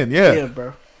tuck them in. Yeah. Yeah,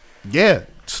 bro. Yeah.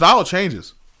 Style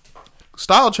changes.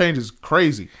 Style changes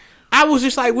crazy. I was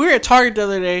just like, we were at Target the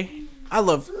other day.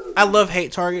 I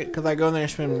hate Target because I go in there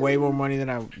and spend way more money than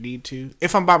I need to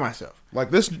if I'm by myself. Like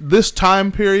this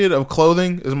time period of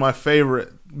clothing is my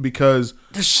favorite because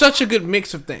there's such a good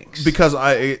mix of things. Because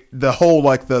the whole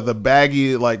like the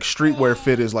baggy like streetwear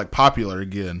fit is like popular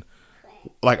again,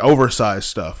 like oversized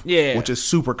stuff. Yeah, which is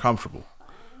super comfortable.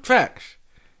 Facts.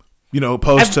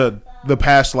 Opposed to the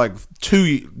past like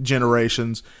 2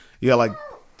 generations, you got like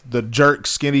the jerk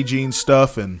skinny jeans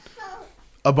stuff and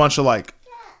a bunch of like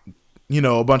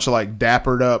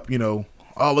dappered up,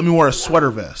 oh, let me wear a sweater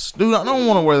vest. Dude, I don't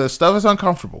want to wear this stuff. It's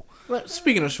uncomfortable.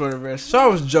 Speaking of sweater vests, so I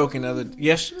was joking I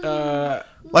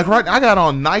got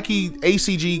on Nike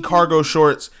ACG cargo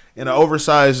shorts and an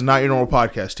oversized Not Your Normal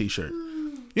Podcast t-shirt.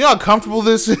 You know how comfortable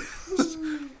this is?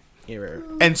 Yeah, right.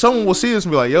 And someone will see this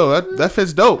and be like, yo, that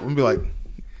fits dope. And be like,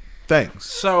 thanks.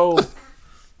 So,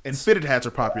 and fitted hats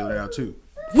are popular now, too.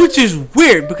 Which is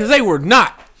weird because they were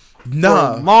not for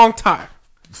a long time.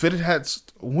 Fitted hats,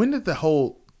 when did the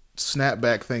whole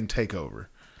snapback thing take over?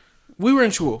 We were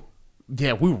in school.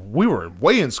 Yeah, we were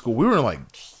way in school. We were in like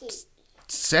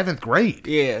 7th grade.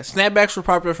 Yeah, snapbacks were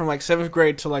popular from like 7th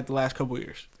grade to like the last couple of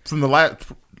years. From the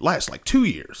last like 2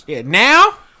 years. Yeah,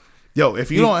 now? Yo,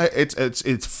 if you don't, it's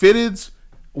fitteds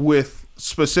with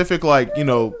specific like,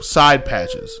 side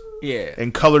patches. Yeah.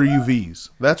 And color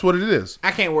UVs. That's what it is.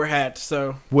 I can't wear hats,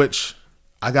 so. Which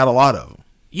I got a lot of them.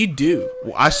 You do.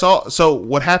 So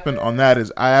what happened on that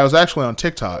is I was actually on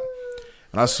TikTok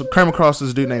and I came across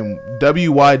this dude named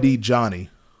WYD Johnny.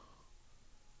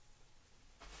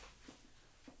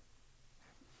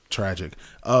 Tragic.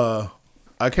 I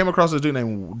came across this dude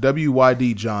named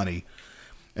WYD Johnny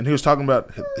and he was talking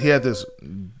about, he had this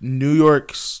New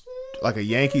York, like a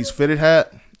Yankees fitted hat.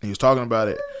 And he was talking about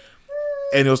it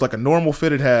and it was like a normal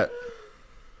fitted hat.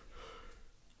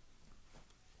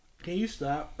 Can you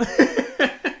stop?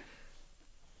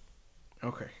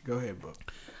 Okay, go ahead, Book.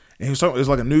 And he was talking, it was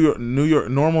like a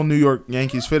normal New York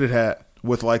Yankees fitted hat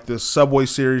with like this Subway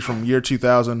Series from year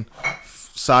 2000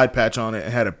 side patch on it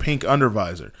and had a pink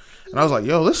undervisor. And I was like,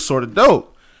 yo, this is sort of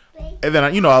dope. And then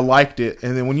I liked it.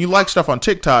 And then when you like stuff on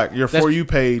TikTok, your For You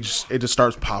page, it just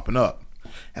starts popping up.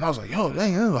 And I was like, yo,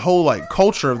 dang, there's a whole like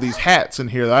culture of these hats in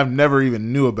here that I've never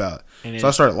even knew about. So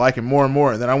I started liking more and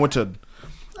more. And then I went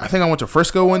to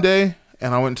Frisco one day,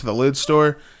 and I went to the lid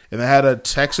store, and they had a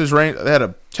Texas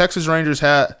Rangers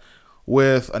hat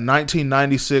with a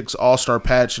 1996 All-Star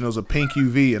patch, and it was a pink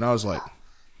UV. And I was like,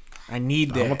 I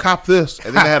need that. I'm gonna cop this.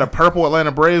 And then they had a purple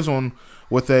Atlanta Braves one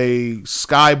with a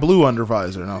sky blue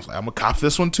undervisor, and I was like, I'm gonna cop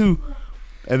this one too.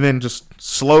 And then just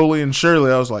slowly and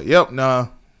surely, I was like, yep, nah.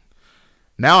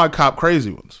 Now I cop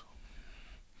crazy ones.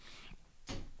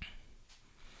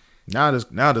 Now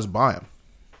I just buy them.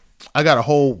 I got a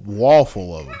whole wall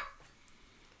full of them.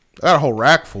 I got a whole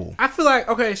rack full. I feel like,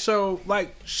 okay, so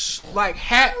like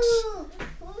hats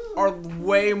are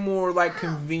way more like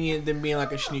convenient than being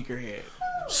like a sneakerhead.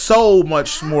 So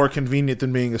much more convenient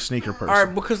than being a sneaker person. All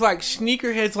right, because like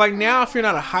sneakerheads, like now, if you're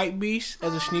not a hype beast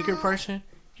as a sneaker person,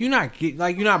 you're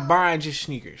not buying just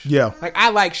sneakers. Yeah. Like I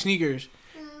like sneakers,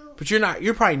 but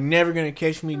you're probably never gonna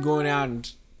catch me going out and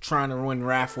trying to win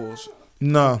raffles.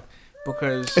 No.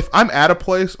 Because if I'm at a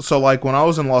place, so like when I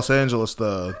was in Los Angeles,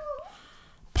 the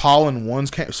Pollen ones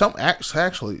came.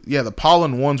 The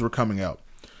Pollen ones were coming out.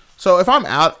 So if I'm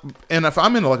out and if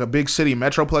I'm in like a big city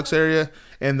metroplex area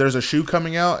and there's a shoe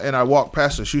coming out and I walk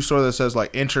past a shoe store that says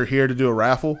like enter here to do a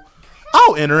raffle,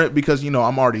 I'll enter it because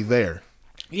I'm already there.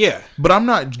 Yeah, but I'm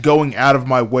not going out of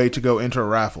my way to go enter a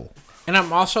raffle. And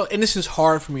I'm also, and this is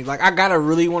hard for me. Like I gotta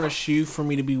really want a shoe for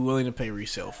me to be willing to pay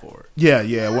resale for it. Yeah.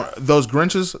 Those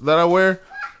Grinches that I wear,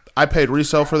 I paid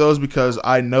resale for those because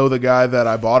I know the guy that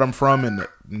I bought them from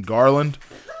in Garland.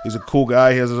 He's a cool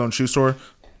guy. He has his own shoe store.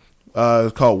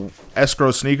 It's called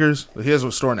Escrow Sneakers. He has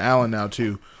a store in Allen now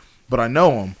too, but I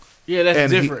know him. Yeah, that's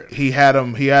and different. He had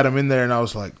him in there, and I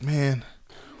was like, man,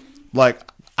 like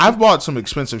I've bought some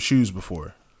expensive shoes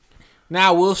before. Now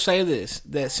I will say this: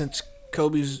 that since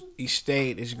Kobe's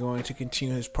estate is going to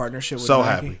continue his partnership with so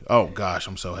Nike, happy. Oh gosh,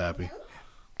 I'm so happy.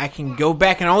 I can go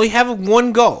back and only have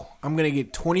one goal. I'm gonna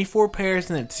get 24 pairs,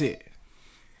 and that's it.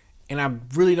 And I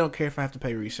really don't care if I have to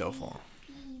pay resale for them.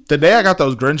 The day I got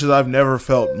those Grinches, I've never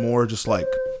felt more just like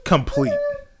complete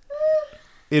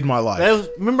in my life.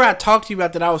 Remember I talked to you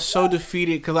about that? I was so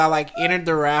defeated because I like entered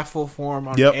the raffle form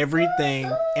on everything,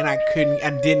 and I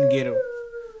didn't get them.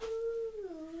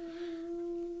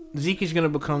 Zeke is gonna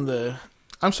become the.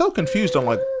 I'm so confused on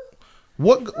like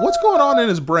what's going on in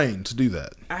his brain to do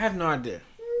that. I have no idea.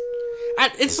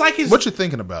 It's like his. What you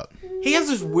thinking about? He has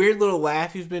this weird little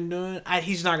laugh he's been doing.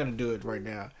 He's not gonna do it right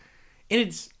now,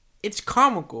 and it's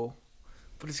comical,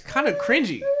 but it's kind of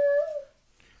cringy.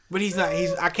 But he's not. I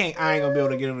ain't gonna be able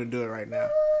to get him to do it right now.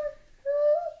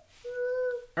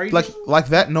 Are you like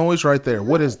that noise right there?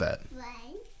 What is that?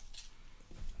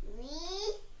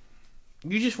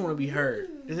 You just want to be heard.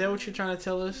 Is that what you're trying to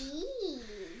tell us?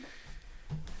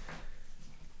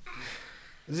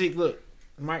 Zeke, look.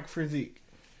 Mic for Zeke.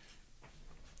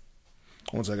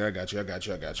 1 second. I got you.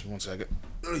 1 second.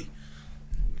 Get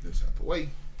this out the way.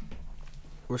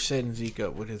 We're setting Zeke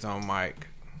up with his own mic.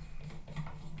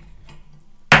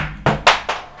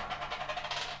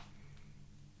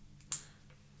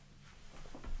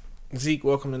 Zeke,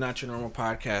 welcome to Not Your Normal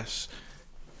Podcast.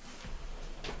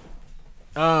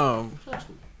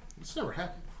 It's never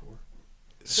happened before.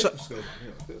 So, This goes on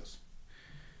here like this.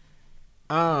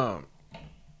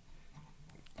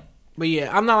 but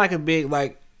yeah, I'm not like a big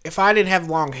if I didn't have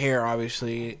long hair,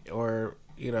 obviously, or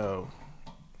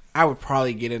I would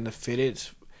probably get into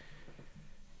fitteds.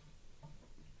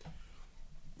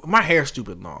 My hair's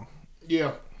stupid long.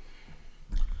 Yeah.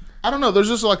 I don't know. There's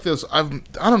just like this. I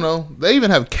don't know. They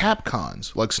even have cap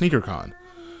cons, like Sneaker Con.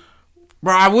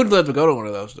 Bro, I would love to go to one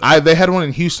of those. Though. They had one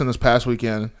in Houston this past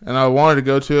weekend, and I wanted to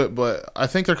go to it, but I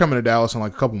think they're coming to Dallas in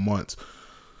like a couple months.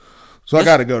 So I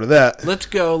got to go to that. Let's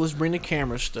go. Let's bring the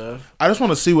camera stuff. I just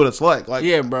want to see what it's like. Like,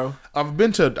 yeah, bro. I've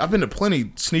been to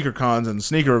plenty sneaker cons and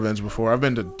sneaker events before. I've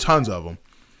been to tons of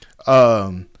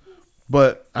them.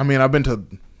 But I mean, I've been to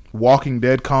Walking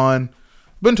Dead Con.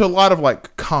 Been to a lot of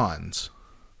like cons.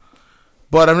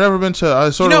 But I've never been to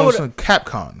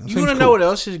CapCon. You want to know what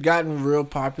else has gotten real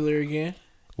popular again?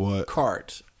 What?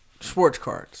 Cards. Sports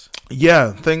cards.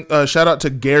 Yeah. Shout out to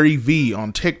Gary V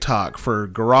on TikTok for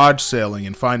garage selling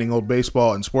and finding old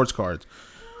baseball and sports cards.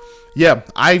 Yeah,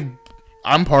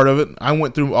 I'm part of it. I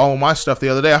went through all of my stuff the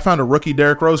other day. I found a rookie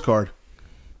Derrick Rose card.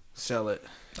 Sell it.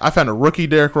 I found a rookie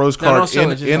Derrick Rose card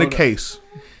in a case.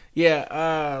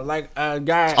 Yeah, like a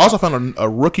guy. I also found a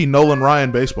rookie Nolan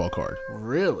Ryan baseball card.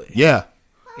 Really? Yeah.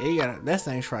 Yeah, that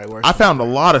thing's probably worth. I found a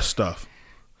lot of stuff.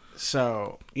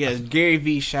 So yeah, Gary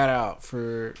V. Shout out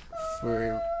for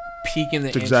peaking the.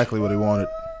 That's exactly what he wanted.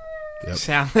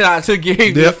 Sounded out to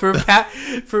Gary Vee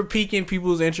for piquing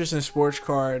people's interest in sports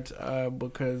cards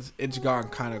because it's gone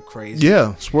kind of crazy.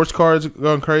 Yeah, sports cards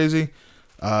gone crazy.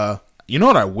 You know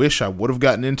what I wish I would have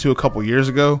gotten into a couple years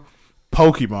ago?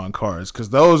 Pokemon cards, because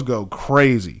those go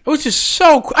crazy. Which is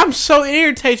so... I'm so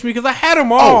irritates me because I had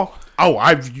them all.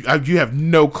 You have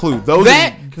no clue.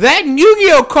 That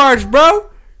Yu-Gi-Oh cards, bro.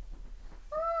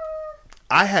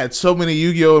 I had so many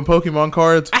Yu-Gi-Oh and Pokemon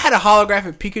cards. I had a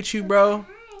holographic Pikachu, bro.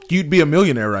 You'd be a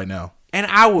millionaire right now. And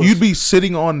I was... You'd be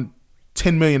sitting on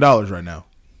 $10 million right now.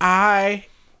 I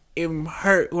am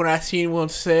hurt when I seen one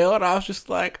sale, and I was just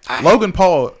like... Logan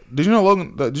Paul... Did you know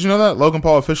that? Logan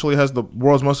Paul officially has the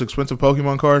world's most expensive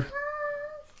Pokemon card?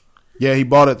 Yeah, he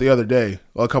bought it the other day,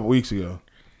 a couple weeks ago.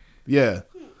 Yeah.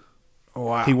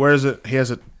 Wow. He wears it. He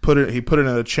put it in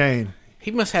a chain. He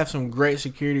must have some great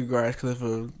security guards, because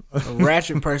if a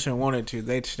ratchet person wanted to,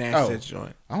 they'd snatch that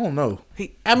joint. I don't know.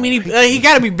 He got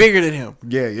to be bigger than him.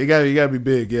 Yeah, you got to be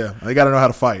big. Yeah, they got to know how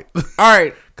to fight. All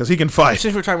right, because he can fight.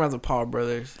 Since we're talking about the Paul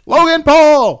brothers, Logan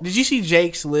Paul. Did you see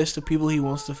Jake's list of people he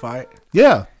wants to fight?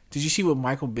 Yeah. Did you see what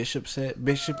Michael Bishop said?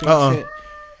 Said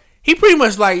he pretty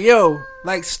much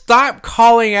stop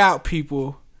calling out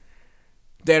people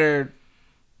that are.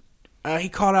 He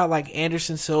called out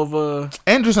Anderson Silva.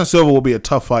 Anderson Silva will be a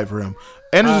tough fight for him.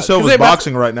 Anderson Silva's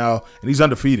boxing right now, and he's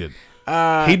undefeated.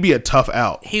 He'd be a tough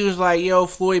out. He was like, "Yo,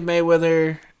 Floyd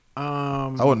Mayweather." I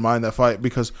wouldn't mind that fight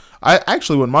because I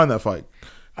actually wouldn't mind that fight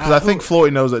because I think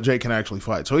Floyd knows that Jake can actually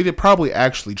fight, so he did probably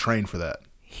actually train for that.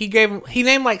 He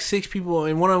named 6 people,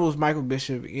 and one of them was Michael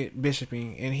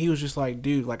Bisping, and he was just like,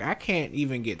 "Dude, I can't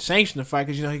even get sanctioned to fight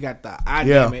because he got the eye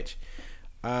damage."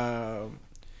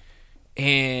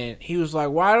 And he was like,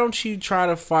 "Why don't you try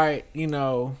to fight?" And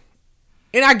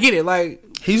I get it.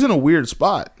 He's in a weird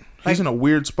spot. I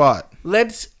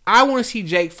want to see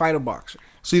Jake fight a boxer.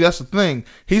 See, that's the thing.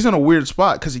 He's in a weird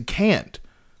spot because he can't.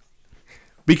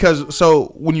 Because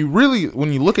when you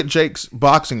look at Jake's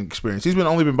boxing experience, he's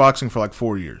only been boxing for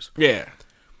 4 years. Yeah.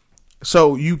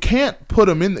 So you can't put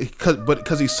him in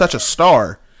because he's such a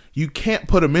star. You can't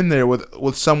put him in there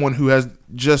with someone who has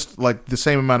just the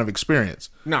same amount of experience.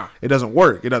 No. It doesn't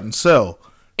work. It doesn't sell.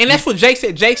 And that's what Jake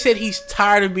said. Jake said he's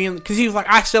tired of being... Because he was like,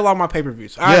 I sell all my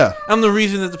pay-per-views. I'm the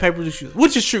reason that the pay-per-views...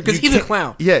 Which is true, because he's a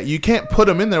clown. Yeah, you can't put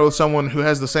him in there with someone who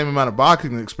has the same amount of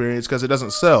boxing experience because it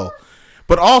doesn't sell.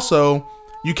 But also,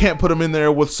 you can't put him in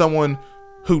there with someone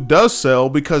who does sell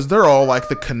because they're all like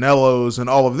the Canelos and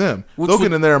all of them. They'll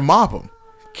get in there and mop him.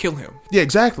 Kill him. Yeah,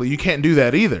 exactly. You can't do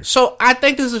that either. So I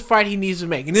think this is a fight he needs to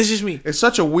make, and this is just me. It's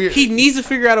such a weird. He needs to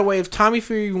figure out a way. If Tommy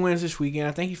Fury wins this weekend,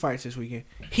 I think he fights this weekend.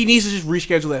 He needs to just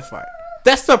reschedule that fight.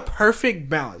 That's the perfect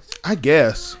balance. I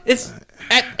guess.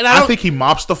 I think he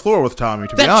mops the floor with Tommy.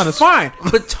 To be honest, that's fine.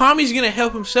 But Tommy's gonna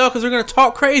help himself because they're gonna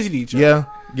talk crazy to each other.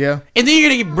 Yeah. And then you're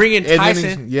gonna bring in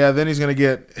Tyson. Then he's gonna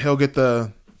get. He'll get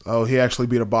the. Oh, he actually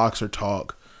beat a boxer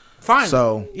talk. Fine.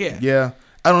 So yeah.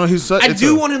 I don't know.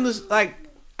 I want him to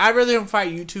I'd rather him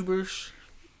fight YouTubers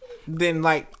than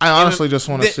I honestly just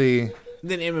want to see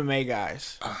than MMA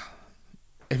guys.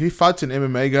 If he fights an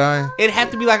MMA guy, it'd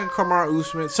have to be like a Kamaru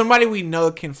Usman, somebody we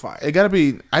know can fight. It gotta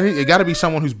be. I think it gotta be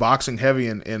someone who's boxing heavy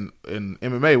in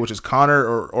MMA, which is Conor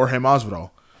or Jorge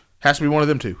Masvidal. Has to be one of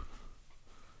them two.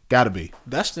 Gotta be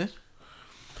Dustin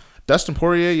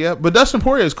Poirier. Yeah, but Dustin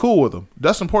Poirier is cool with him.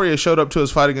 Dustin Poirier showed up to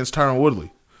his fight against Tyron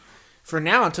Woodley. For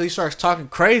now, until he starts talking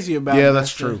crazy about. Yeah,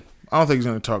 that's true. I don't think he's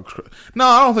going to talk. No,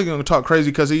 I don't think he's going to talk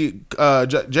crazy because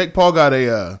Jake Paul got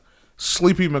a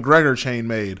Sleepy McGregor chain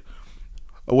made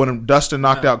when Dustin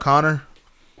knocked out Conor,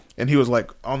 and he was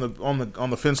on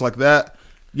the fence like that.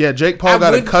 Yeah, Jake Paul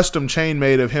got a custom chain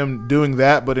made of him doing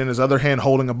that, but in his other hand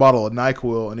holding a bottle of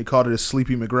NyQuil, and he called it a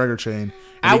Sleepy McGregor chain,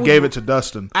 and he gave it to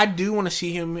Dustin. I do want to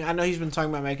see him. I know he's been talking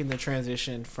about making the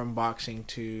transition from boxing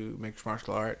to mixed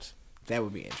martial arts. That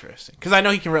would be interesting because I know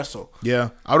he can wrestle. Yeah,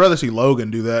 I'd rather see Logan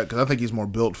do that because I think he's more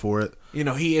built for it.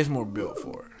 He is more built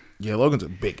for it. Yeah, Logan's a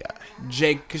big guy.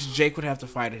 Because Jake would have to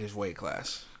fight at his weight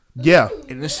class. Yeah,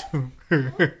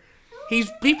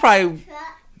 he probably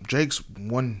Jake's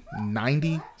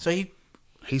 190, so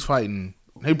he's fighting.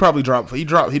 He'd probably he'd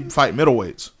fight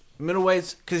middleweights.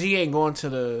 Middleweights because he ain't going to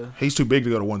the. He's too big to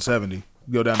go to 170.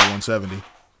 Go down to 170.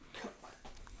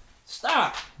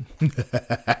 Stop.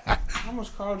 I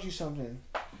almost called you something.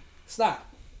 Stop.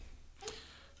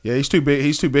 Yeah, he's too big.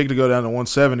 He's too big to go down to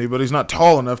 170, but he's not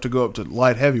tall enough to go up to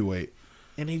light heavyweight.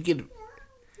 And he'd get.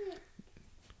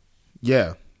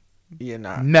 Yeah. Yeah,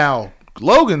 nah. Now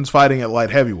Logan's fighting at light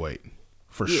heavyweight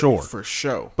for sure. For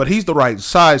sure. But he's the right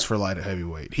size for light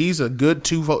heavyweight. He's a good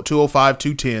 205,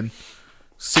 210,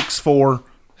 6'4".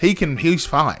 He's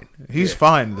fine. He's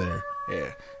fine there.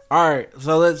 Yeah. All right,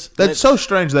 so let's. That's so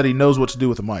strange that he knows what to do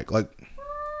with the mic. Like,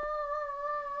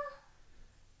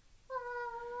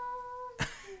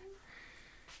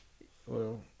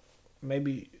 well,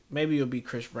 maybe it'll be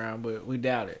Chris Brown, but we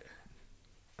doubt it.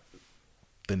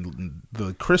 then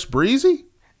the Chris Breezy.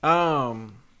 All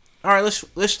right,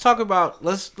 let's talk about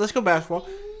let's go basketball.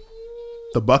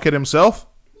 The bucket himself.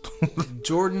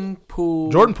 Jordan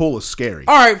Poole. Jordan Poole is scary.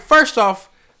 All right, first off,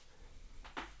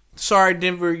 sorry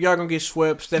Denver, y'all gonna get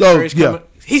swept. Steph Oh, Curry's coming.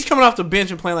 He's coming off the bench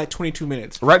and playing like 22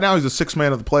 minutes. Right now, he's the sixth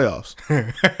man of the playoffs.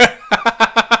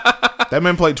 That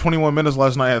man played 21 minutes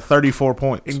last night at 34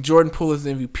 points. And Jordan Poole is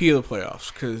the MVP of the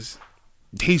playoffs because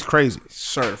He's crazy.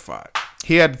 certified.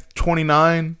 He had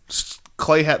 29.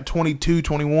 Clay had 22,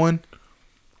 21.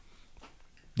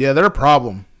 Yeah, they're a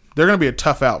problem. They're going to be a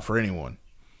tough out for anyone.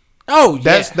 Oh, yeah.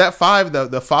 That's that five.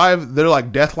 The five. They're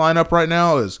like death lineup right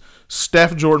now is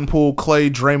Steph, Jordan Poole, Clay,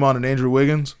 Draymond, and Andrew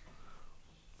Wiggins.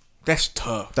 That's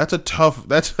tough. That's a tough.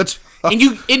 And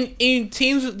you in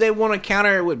teams that want to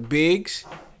counter it with bigs,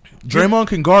 Draymond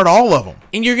can guard all of them,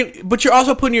 and but you're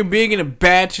also putting your big in a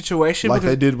bad situation like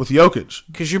they did with Jokic.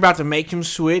 because you're about to make him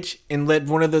switch and let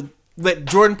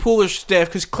Jordan Poole or Steph,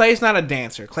 because Clay's not a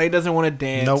dancer. Clay doesn't want to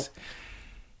dance. Nope.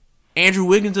 Andrew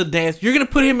Wiggins will dance. You're going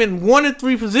to put him in one of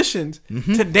three positions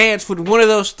to dance with one of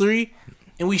those three,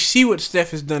 and we see what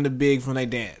Steph has done to bigs when they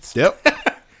dance. Yep.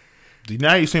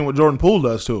 Now you've seen what Jordan Poole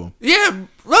does to him. Yeah.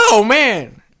 Oh,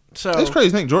 man. So It's crazy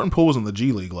to think Jordan Poole was in the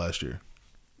G League last year.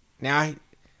 now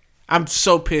I'm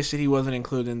so pissed that he wasn't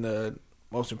included in the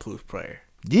most improved player.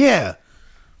 Yeah.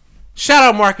 Shout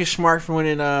out Marcus Smart for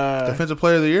winning Defensive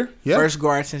Player of the Year. Yep. first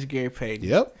guard since Gary Payton.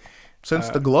 Yep. Since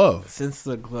the glove. Since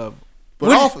the glove.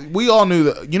 But we all knew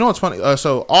that. You know what's funny?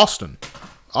 So Austin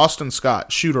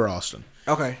Scott, shooter Austin.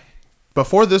 Okay.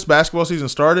 Before this basketball season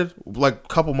started, like a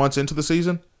couple months into the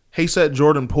season, he said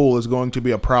Jordan Poole is going to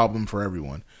be a problem for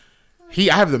everyone. I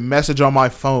have the message on my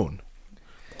phone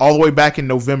all the way back in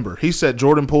November. He said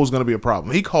Jordan Poole is going to be a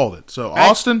problem. He called it. So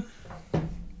Austin,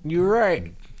 You're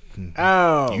right.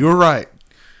 Oh. you're right.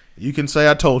 You can say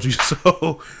I told you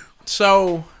so.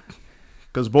 So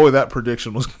Because boy, that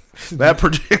prediction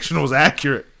was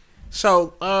accurate.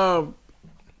 So,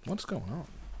 What's going on?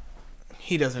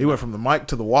 he doesn't. He went from the mic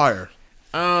to the wire.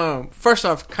 First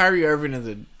off, Kyrie Irving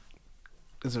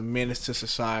is a menace to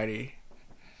society.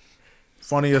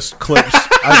 Funniest clips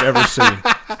I've ever seen.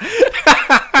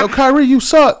 Yo, Kyrie, you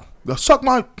suck. Suck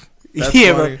my. That's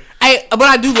yeah, funny. but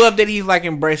I do love that he's like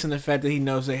embracing the fact that he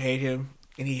knows they hate him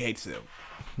and he hates them.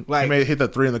 Like, He hit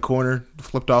that three in the corner,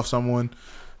 flipped off someone.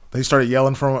 They started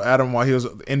yelling at him while he was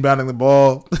inbounding the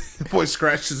ball. The boy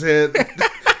scratched his head.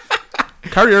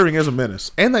 Kyrie Irving is a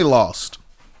menace, and they lost.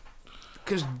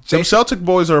 because Them Celtic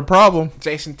boys are a problem.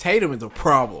 Jason Tatum is a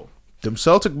problem. Them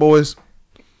Celtic boys.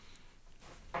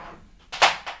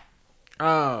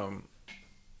 I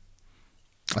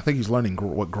think he's learning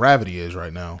what gravity is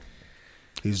right now.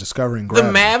 He's discovering The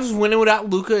gravity. Mavs winning without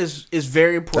Luka is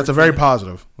very important. That's a very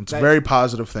positive. It's a very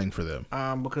positive thing for them.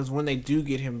 because when they do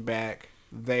get him back,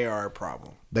 they are a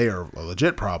problem. They are a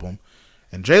legit problem.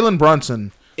 And Jalen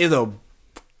Brunson Is a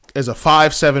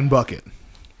 5'7" bucket.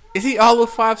 Is he all of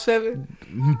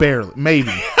 5'7"? Barely.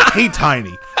 Maybe. He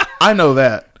tiny. I know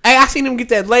that. Hey, I seen him get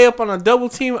that layup on a double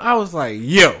team. I was like,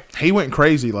 yo, He went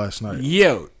crazy last night.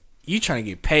 you trying to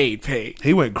get paid.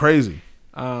 He went crazy.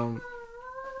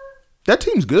 That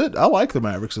team's good. I like the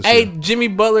Mavericks this Hey, year. Jimmy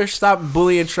Butler, stop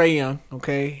bullying Trae Young,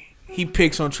 okay? He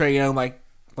picks on Trae Young like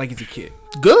he's a kid.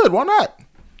 Good. Why not?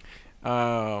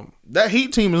 And That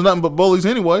Heat team is nothing but bullies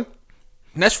anyway.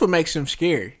 that's what makes him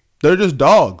scary. They're just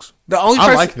dogs.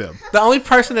 I like them. The only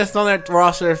person that's on that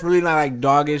roster that's really not like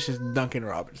doggish is Duncan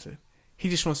Robinson. He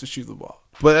just wants to shoot the ball.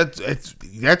 But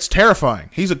that's terrifying.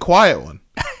 He's a quiet one.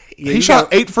 Yeah, He shot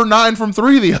 8 for 9 from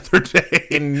 3 the other day.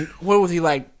 And what was he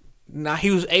like? Nah,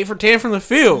 he was 8 for 10 from the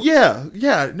field.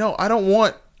 Yeah. No, I don't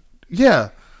want. Yeah.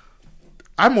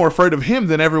 I'm more afraid of him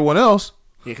than everyone else.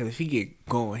 Yeah, because if he get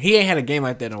going, he ain't had a game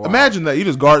like that in a while. Imagine that you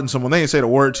just guarding someone, they ain't said a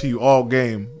word to you all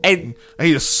game, Hey, and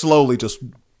he just slowly just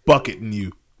bucketing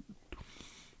you.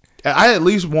 I at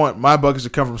least want my buckets to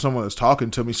come from someone that's talking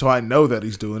to me, so I know that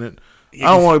he's doing it. I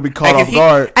don't want to be caught off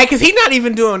guard. Hey, because he's not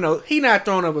even doing no. He not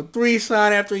throwing up a 3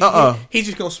 sign after he. He's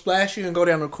just gonna splash you and go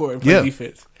down the court and play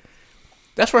defense.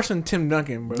 That's worse than Tim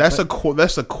Duncan, bro. That's a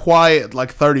quiet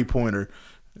like 30-pointer.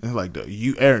 Like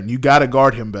Aaron, you got to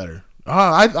guard him better.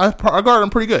 I guard him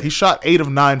pretty good. He shot 8 of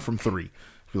 9 from 3.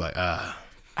 You're like, I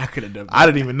could have done that. I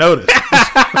didn't even notice.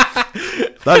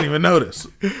 I didn't even notice.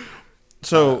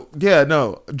 So, yeah,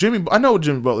 no. I know what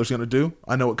Jimmy Butler's going to do.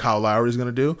 I know what Kyle Lowry's going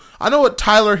to do. I know what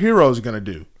Tyler Hero's going to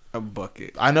do. A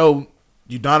bucket. I know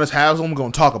Udonis Haslem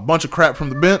going to talk a bunch of crap from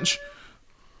the bench.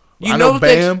 You I know know what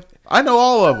Bam. I know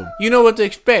all of them. You know what to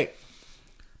expect.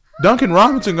 Duncan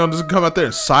Robinson going to just come out there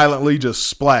and silently just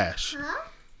splash. Yeah,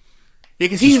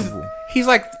 because he's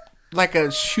like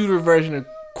a shooter version of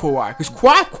Kawhi. Because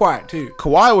Kawhi quiet too.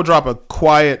 Kawhi will drop a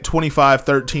quiet 25,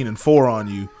 13, and 4 on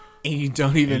you. And you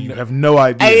don't even know. Have no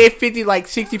idea. Hey, 50, like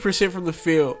 60% from the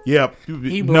field. Yep.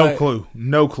 He No black. clue.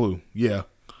 No clue. Yeah.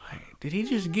 Did he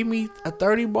just give me a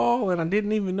 30 ball and I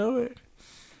didn't even know it?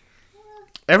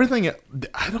 Everything.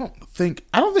 I don't think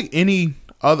any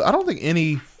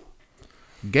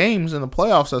games in the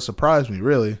playoffs that surprised me,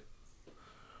 really.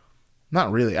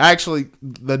 Not really. Actually,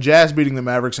 the Jazz beating the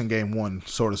Mavericks in Game 1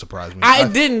 sort of surprised me. I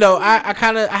didn't though. I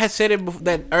had said it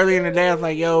that earlier in the day. I was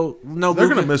like, "Yo, no." They're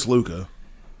Luka. gonna miss Luka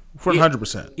for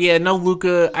 100%. Yeah, no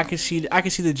Luka. I can see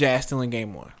the Jazz still in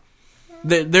Game 1.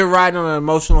 They're riding on an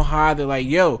emotional high. They're like,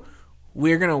 "Yo,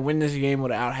 we're gonna win this game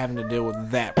without having to deal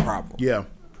with that problem." Yeah.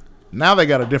 Now they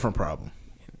got a different problem,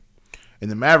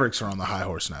 and the Mavericks are on the high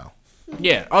horse now.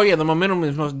 Yeah. Oh yeah. The momentum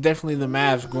is most definitely the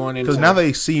Mavs going into Because now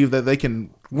they see that they can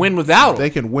win without him. They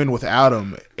can win without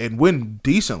him and win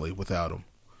decently without him.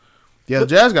 Yeah, the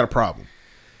Jazz got a problem.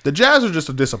 The Jazz are just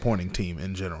a disappointing team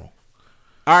in general.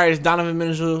 All right, is Donovan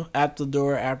Mitchell at the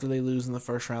door after they lose in the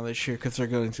first round this year? Because they're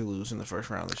going to lose in the first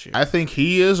round this year. I think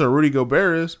he is, or Rudy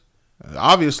Gobert is.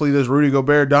 Obviously, this Rudy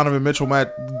Gobert, Donovan Mitchell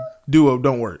duo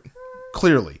don't work.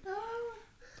 Clearly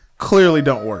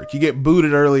don't work. You get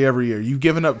booted early every year. You've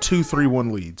given up 2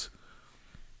 3-1 leads.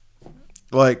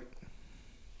 Like,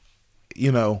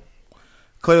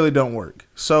 clearly don't work.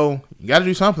 So, you got to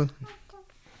do something.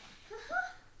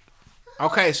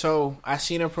 Okay, so I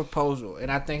seen a proposal,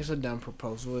 and I think it's a dumb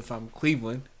proposal if I'm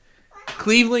Cleveland.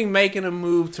 Cleveland making a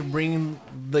move to bring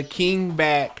the King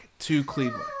back to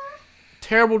Cleveland.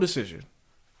 Terrible decision.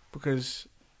 Because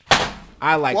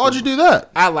I like Why'd you do that?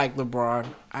 I like LeBron.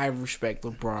 I respect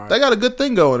LeBron. They got a good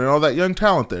thing going and all that young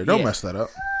talent there. Don't Yeah. mess that up.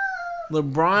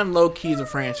 LeBron low-key is a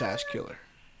franchise killer.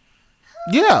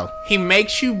 Yeah. He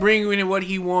makes you bring in what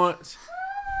he wants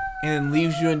and then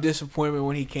leaves you in disappointment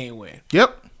when he can't win.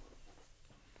 Yep.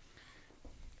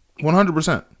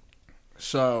 100%.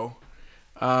 So,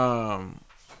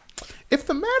 If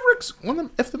the Mavericks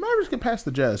get past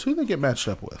the Jazz, who do they get matched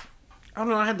up with? I don't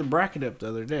know. I had the bracket up the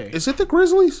other day. Is it the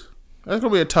Grizzlies? That's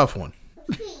gonna be a tough one.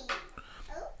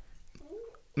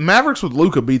 Mavericks with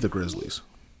Luka beat the Grizzlies.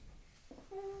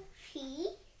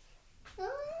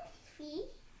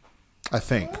 I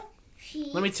think.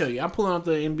 Let me tell you. I'm pulling up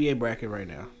the NBA bracket right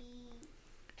now.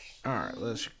 All right,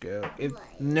 let's go.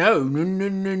 No.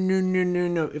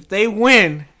 If they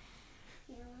win,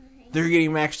 they're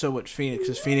getting matched up with Phoenix,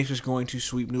 because Phoenix is going to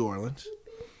sweep New Orleans,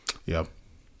 Yep.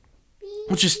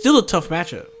 which is still a tough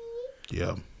matchup.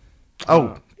 Yep.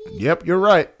 Oh, yep. You're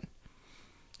right.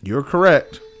 You're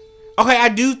correct. Okay, I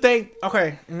do think.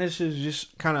 Okay, and this is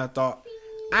just kind of a thought.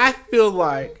 I feel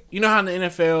like, you know how in the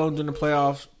NFL during the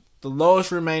playoffs, the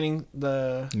lowest remaining You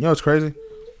know what's crazy?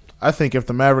 I think if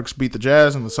the Mavericks beat the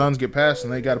Jazz and the Suns get past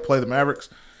and they got to play the Mavericks,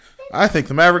 I think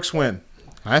the Mavericks win.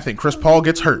 I think Chris Paul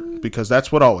gets hurt because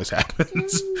that's what always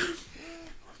happens.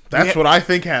 That's what I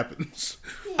think happens.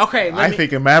 Okay, I think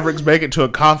the Mavericks make it to a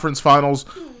conference finals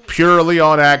purely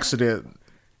on accident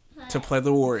to play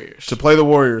the Warriors.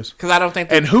 Because I don't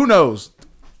think. And who knows?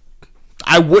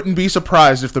 I wouldn't be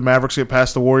surprised if the Mavericks get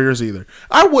past the Warriors either.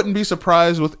 I wouldn't be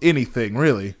surprised with anything,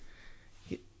 really.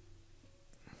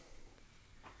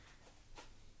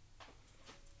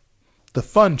 The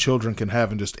fun children can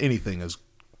have in just anything is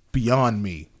beyond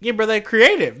me. Yeah, but they're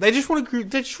creative. They just want to.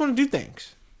 They just want to do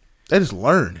things. They just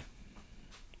learn.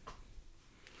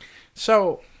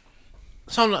 So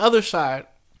on the other side,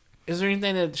 is there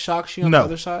anything that shocks you on No. the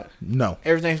other side? No.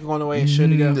 Everything's going the way it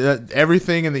should go.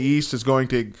 Everything in the East is going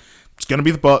to. It's going to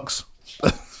be the Bucks.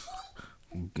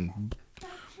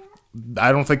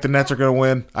 I don't think the Nets are going to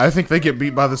win. I think they get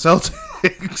beat by the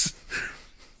Celtics.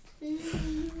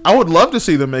 I would love to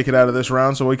see them make it out of this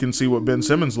round so we can see what Ben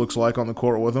Simmons looks like on the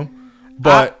court with them.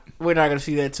 But we're not going to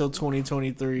see that till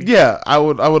 2023. yeah, I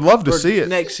would love to see it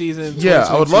next season. Yeah,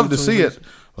 I would love to see it.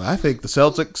 Well, I think the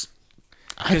Celtics.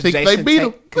 I think they beat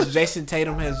them because Jason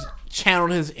Tatum has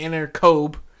channeled his inner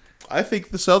Kobe. I think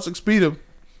the Celtics beat them.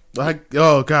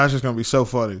 Oh gosh, it's gonna be so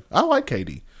funny. I like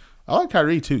KD. I like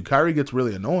Kyrie too. Kyrie gets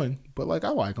really annoying, but I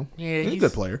like him. Yeah, he's a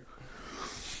good player.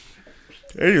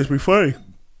 It just be funny.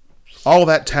 All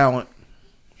that talent.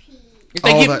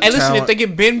 If they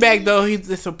get Ben back though,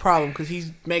 it's a problem because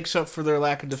he makes up for their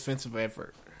lack of defensive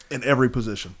effort In every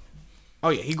position. Oh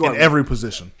yeah, In every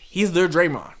position. He's their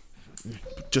Draymond.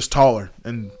 Just taller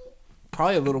and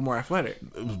probably a little more athletic.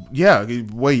 Yeah,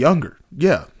 way younger.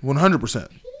 Yeah, 100%.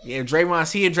 Yeah, Draymond.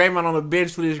 Seeing Draymond on the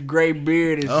bench with his gray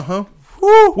beard is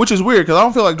Which is weird because I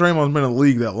don't feel like Draymond's been in the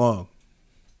league that long.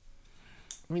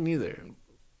 Me neither.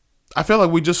 I feel like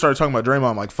we just started talking about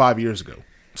Draymond like 5 years ago,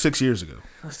 6 years ago.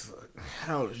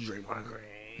 How old is Draymond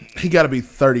Green? He got to be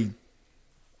 30.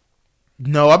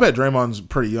 No, I bet Draymond's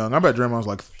pretty young. I bet Draymond's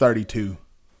like 32.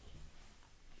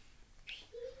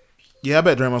 Yeah, I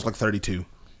bet Draymond's like 32.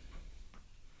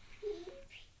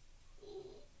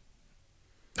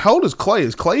 How old is Clay?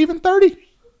 Is Clay even 30?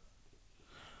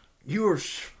 You were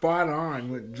spot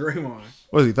on with Draymond.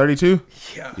 What is he, 32?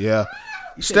 Yeah. Yeah.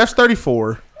 Steph's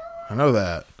 34. I know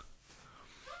that.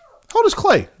 How old is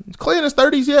Clay? Is Clay in his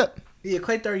 30s yet? Yeah,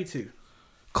 Clay 32.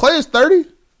 Clay is 30?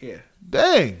 Yeah.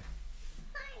 Dang.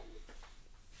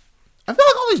 I feel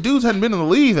like all these dudes hadn't been in the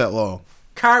league that long.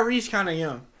 Kyrie's kind of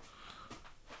young.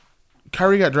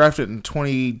 Kyrie got drafted in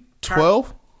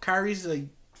 2012? Kyrie's a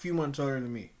few months older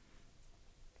than me.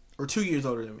 Or 2 years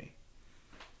older than me.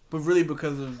 But really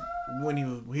because of when he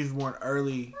was born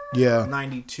early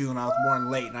 92 and I was born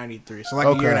late 93. So like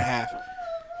a year and a half.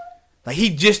 Like he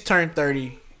just turned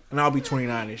 30 and I'll be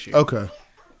 29 this year. Okay.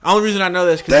 The only reason I know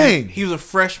this is because he was a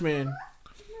freshman.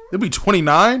 He'll be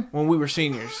 29? When we were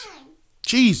seniors.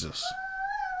 Jesus.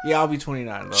 Yeah, I'll be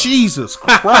 29 though. Jesus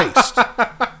Christ.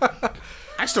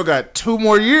 I still got 2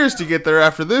 more years to get there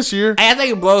after this year. I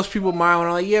think it blows people's mind when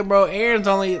I'm like, yeah, bro, Aaron's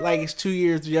only like he's 2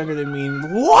 years younger than me.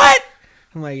 What?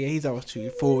 I'm like, yeah, he's almost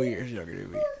 4 years younger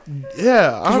than me.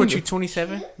 Yeah. What, you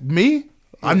 27? Me? Yeah.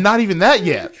 I'm not even that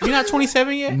yet. You're not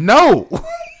 27 yet? No.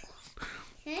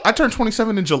 I turned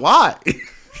 27 in July.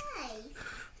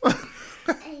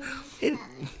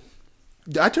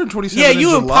 I turned 27 in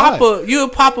July. Yeah, you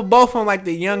and Papa both on like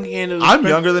the young end of the I'm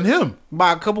younger than him.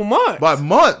 By a couple months. By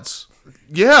months.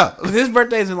 Yeah. His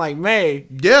birthday's in like May.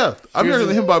 Yeah. I'm younger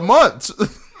than him by months.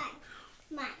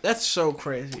 That's so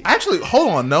crazy. Actually, hold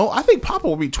on. No, I think Papa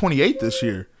will be 28 this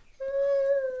year.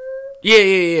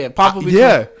 Yeah. Papa will be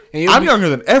 20. I'm younger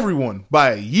than everyone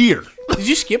by a year. Did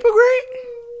you skip a grade?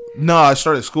 No, I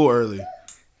started school early.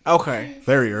 Okay.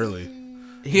 Very early.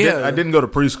 Yeah. I didn't go to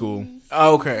preschool.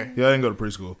 Oh, okay. Yeah, I didn't go to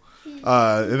preschool.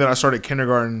 And then I started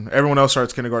kindergarten. Everyone else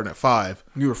starts kindergarten at 5.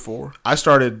 You were 4? I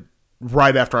started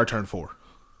right after I turned 4.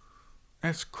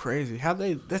 That's crazy.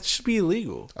 That should be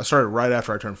illegal. I started right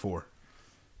after I turned 4.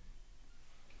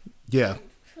 Yeah.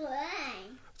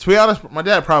 To be honest, my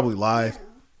dad probably lied.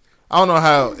 I don't know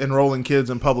how enrolling kids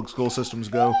in public school systems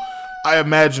go. I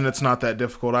imagine it's not that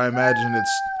difficult. I imagine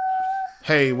it's,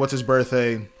 hey, what's his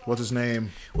birthday? What's his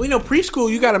name? Well, preschool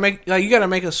you gotta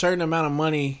make a certain amount of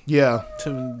money. Yeah.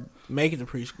 To make it to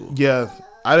preschool. Yeah,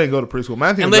 I didn't go to preschool.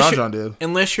 Matthew and John did.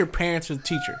 Unless your parents are the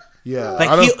teacher. Yeah,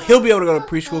 like he'll be able to go to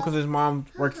preschool because his mom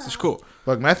works at the school.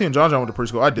 Like Matthew and John went to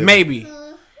preschool. I did. Maybe.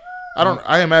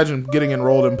 I imagine getting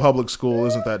enrolled in public school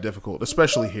isn't that difficult,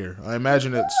 especially here. I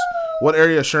imagine it's what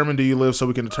area of Sherman do you live so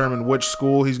we can determine which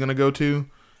school he's going to go to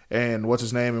and what's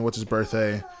his name and what's his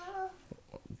birthday.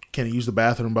 Can he use the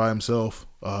bathroom by himself?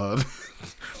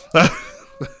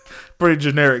 Pretty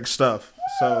generic stuff.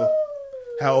 So,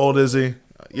 how old is he?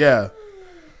 Yeah.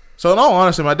 So, in all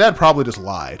honesty, my dad probably just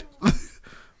lied.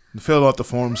 Filled out the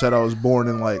form, said I was born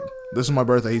in this is my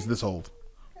birthday, he's this old.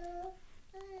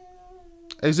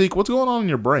 Hey, Zeke, what's going on in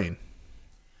your brain?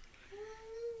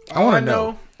 I want to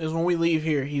know. Is when we leave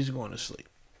here, he's going to sleep.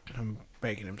 I'm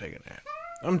making him take a nap.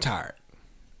 I'm tired.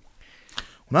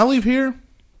 When I leave here,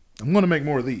 I'm going to make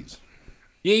more of these.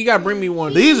 Yeah, you got to bring me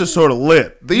one. These are sort of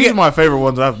lit. These are my favorite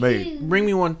ones I've made. Bring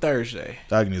me one Thursday.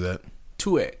 I can do that.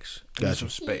 2 eggs. Gotcha. Some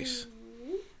space.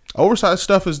 Oversized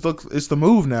stuff is the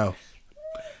move now.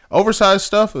 Oversized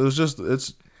stuff is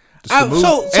it's the move,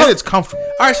 and it's comfortable.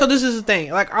 All right, so this is the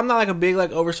thing. Like, I'm not like a big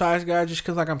oversized guy just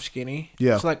because I'm skinny.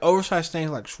 Yeah. So oversized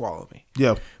things swallow me.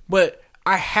 Yeah. But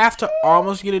I have to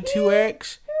almost get a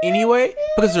 2X anyway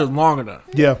because they're long enough.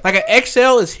 Yeah. Like an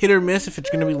XL is hit or miss if it's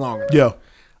going to be long enough. Yeah.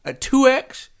 A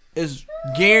 2X is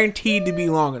guaranteed to be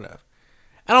long enough.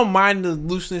 I don't mind the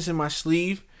looseness in my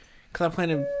sleeve because I plan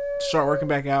to start working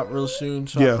back out real soon.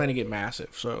 So I plan to get massive.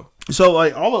 So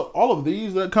all of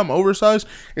these that come oversized,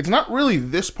 it's not really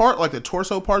this part, like the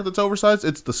torso part that's oversized.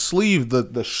 It's the sleeve,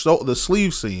 the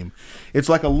sleeve seam. It's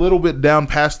like a little bit down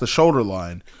past the shoulder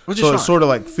line, so it sort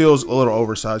of feels a little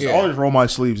oversized. Yeah. I always roll my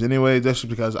sleeves anyway. That's just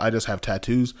because I just have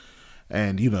tattoos,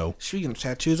 and Speaking of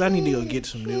tattoos, I need to go get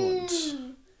some new ones.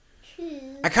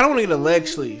 I kind of want to get a leg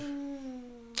sleeve.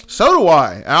 So do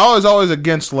I. I was always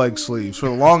against leg sleeves for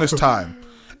the longest time,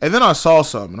 and then I saw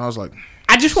some, and I was like,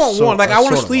 I just want one. I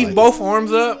want to sleeve both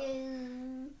arms up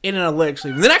and then a leg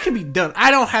sleeve. And then I can be done. I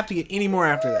don't have to get any more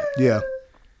after that. Yeah.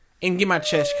 and get my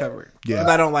chest covered. Yeah. Because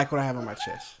I don't like what I have on my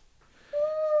chest.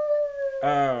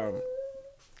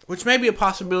 Which may be a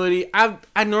possibility. I'm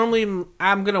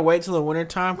gonna wait till the winter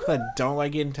time because I don't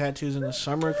like getting tattoos in the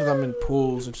summer because I'm in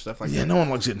pools and stuff like that. Yeah, no one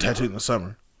likes getting tattooed in the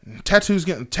summer.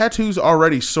 Tattoos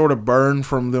already sort of burn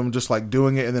from them just like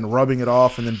doing it and then rubbing it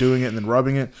off and then doing it and then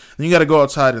rubbing it. Then you got to go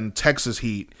outside in Texas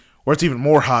heat where it's even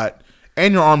more hot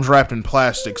and your arm's wrapped in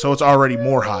plastic, so it's already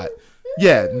more hot.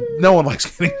 Yeah, no one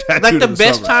likes getting tattooed. Like the in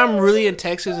best summer. time really in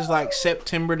Texas is like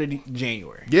September to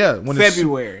January. Yeah, when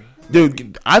February.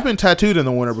 Dude, I've been tattooed in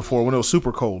the winter before when it was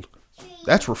super cold.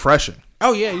 That's refreshing.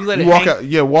 Oh yeah, you let it walk hang. out.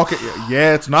 Yeah, walk it.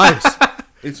 Yeah, it's nice.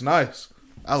 It's nice.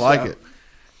 I like it.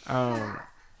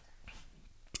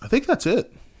 I think that's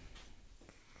it.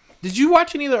 Did you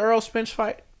watch any of the Earl Spence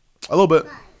fight? A little bit.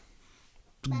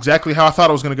 Exactly how I thought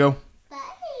it was going to go.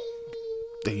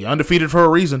 They undefeated for a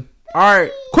reason. All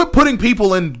right, Quit putting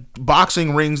people in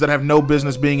boxing rings that have no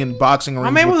business being in boxing rings.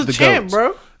 my man with was a the champ, goats.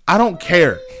 bro. I don't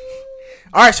care.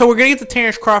 All right, so we're gonna get to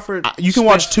Terrence Crawford. You can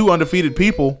watch two undefeated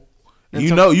people.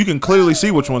 You can clearly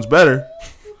see which one's better.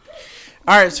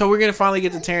 All right, so we're gonna finally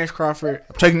get to Terrence Crawford.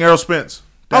 I'm taking Errol Spence.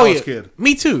 Dallas kid.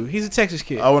 Me too. He's a Texas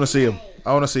kid. I want to see him.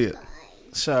 I want to see it.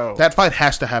 So That fight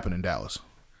has to happen in Dallas.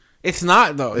 it's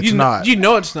not though. It's not. You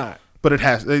know it's not. But it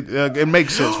has. It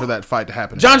makes sense for that fight to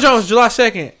happen. John Jones, July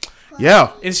 2nd.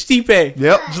 Yeah. And Stipe.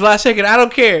 Yep. July 2nd. I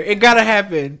don't care. It gotta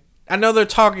happen. I know they're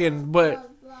talking, but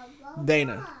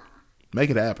Dana, Make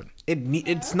it happen.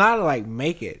 it's not like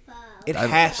make it. It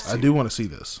has to. I do want to see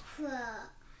this.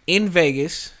 In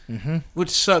Vegas, which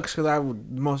sucks because I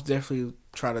would most definitely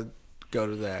try to go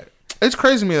to that. It's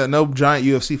crazy to me that no giant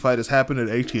UFC fight has happened at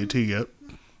AT&T yet.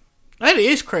 That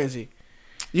is crazy.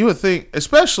 You would think,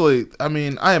 especially, I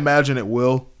mean, I imagine it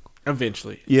will.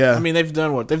 Eventually. Yeah. I mean, they've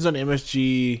done what? They've done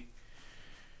MSG.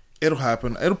 It'll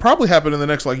happen. It'll probably happen in the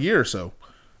next, year or so.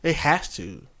 It has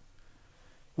to.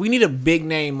 We need a big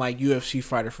name like UFC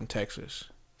fighter from Texas.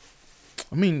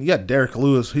 I mean, you got Derek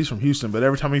Lewis. He's from Houston, but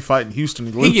every time he fight in Houston,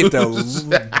 he He loses.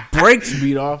 get the brakes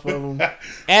beat off of him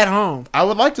at home. I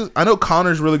would like to. I know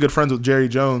Connor's really good friends with Jerry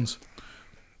Jones.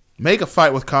 Make a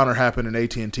fight with Connor happen in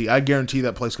AT&T. I guarantee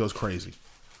that place goes crazy.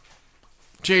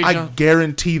 Jerry I Jones.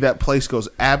 guarantee that place goes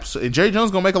absolutely. And Jerry Jones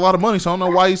is gonna make a lot of money, so I don't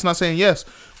know why he's not saying yes.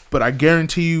 But I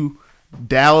guarantee you,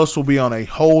 Dallas will be on a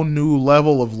whole new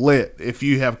level of lit if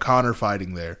you have Connor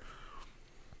fighting there.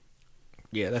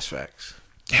 Yeah, that's facts.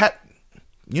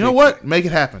 You know what? Make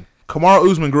it happen. Kamaru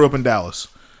Usman grew up in Dallas.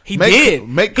 He did.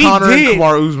 Make He Connor did. and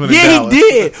Kamaru Usman in Yeah, Dallas. he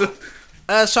did.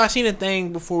 So I seen a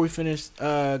thing before we finished.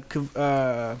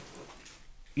 Ali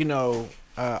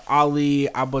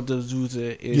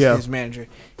Abadazuza is his manager.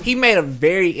 He made a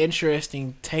very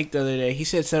interesting take the other day. He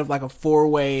said set up like a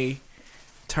 4-way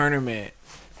tournament.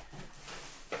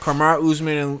 Kamaru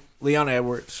Usman and Leon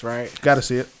Edwards, right? Got to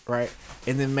see it. Right.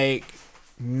 And then make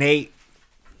Nate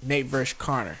versus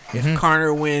Connor. If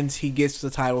Connor wins, he gets the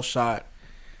title shot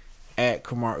at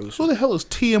Kamaru Who Usman. the hell is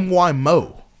TMY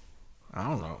Mo? I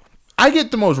don't know. I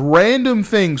get the most random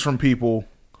things from people.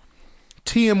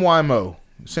 TMY Mo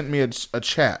sent me a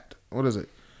chat. What is it?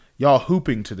 Y'all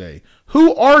hooping today.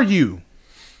 Who are you?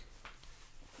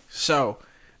 So,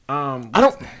 I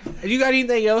don't. you got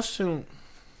anything else to?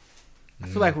 I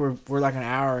feel like we're like an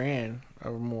hour in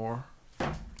or more.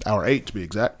 Hour 8 to be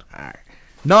exact. All right.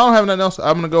 No, I don't have nothing else.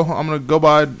 I'm gonna go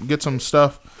by, get some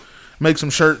stuff, make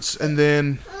some shirts, and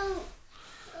then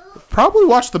probably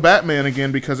watch the Batman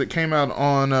again because it came out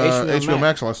on HBO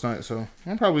Max last night. So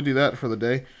I'll probably do that for the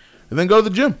day, and then go to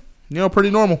the gym.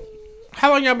 Pretty normal. How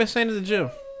long y'all been staying at the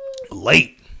gym?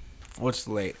 Late. What's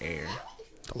late air?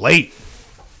 Late.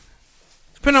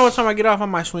 Depending on what time I get off, I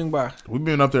might swing by. We've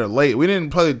been up there late. We didn't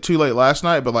play too late last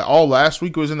night, but all last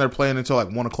week was in there playing until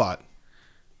 1 o'clock.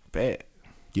 Bet.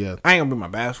 Yeah. I ain't gonna bring my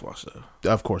basketball stuff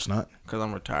Of course not. because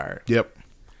I'm retired. Yep.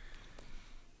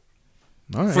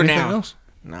 All right. For anything now. else?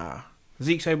 Nah.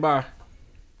 Zeke, say bye.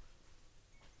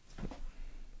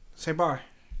 Say bye.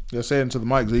 Yeah, say it into the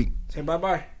mic, Zeke. Say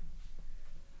bye-bye.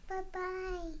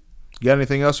 Bye-bye. You got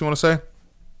anything else you want to say?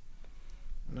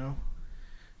 No.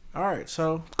 All right,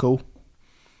 so Cool.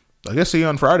 I guess see you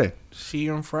on Friday. see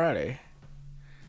you on Friday.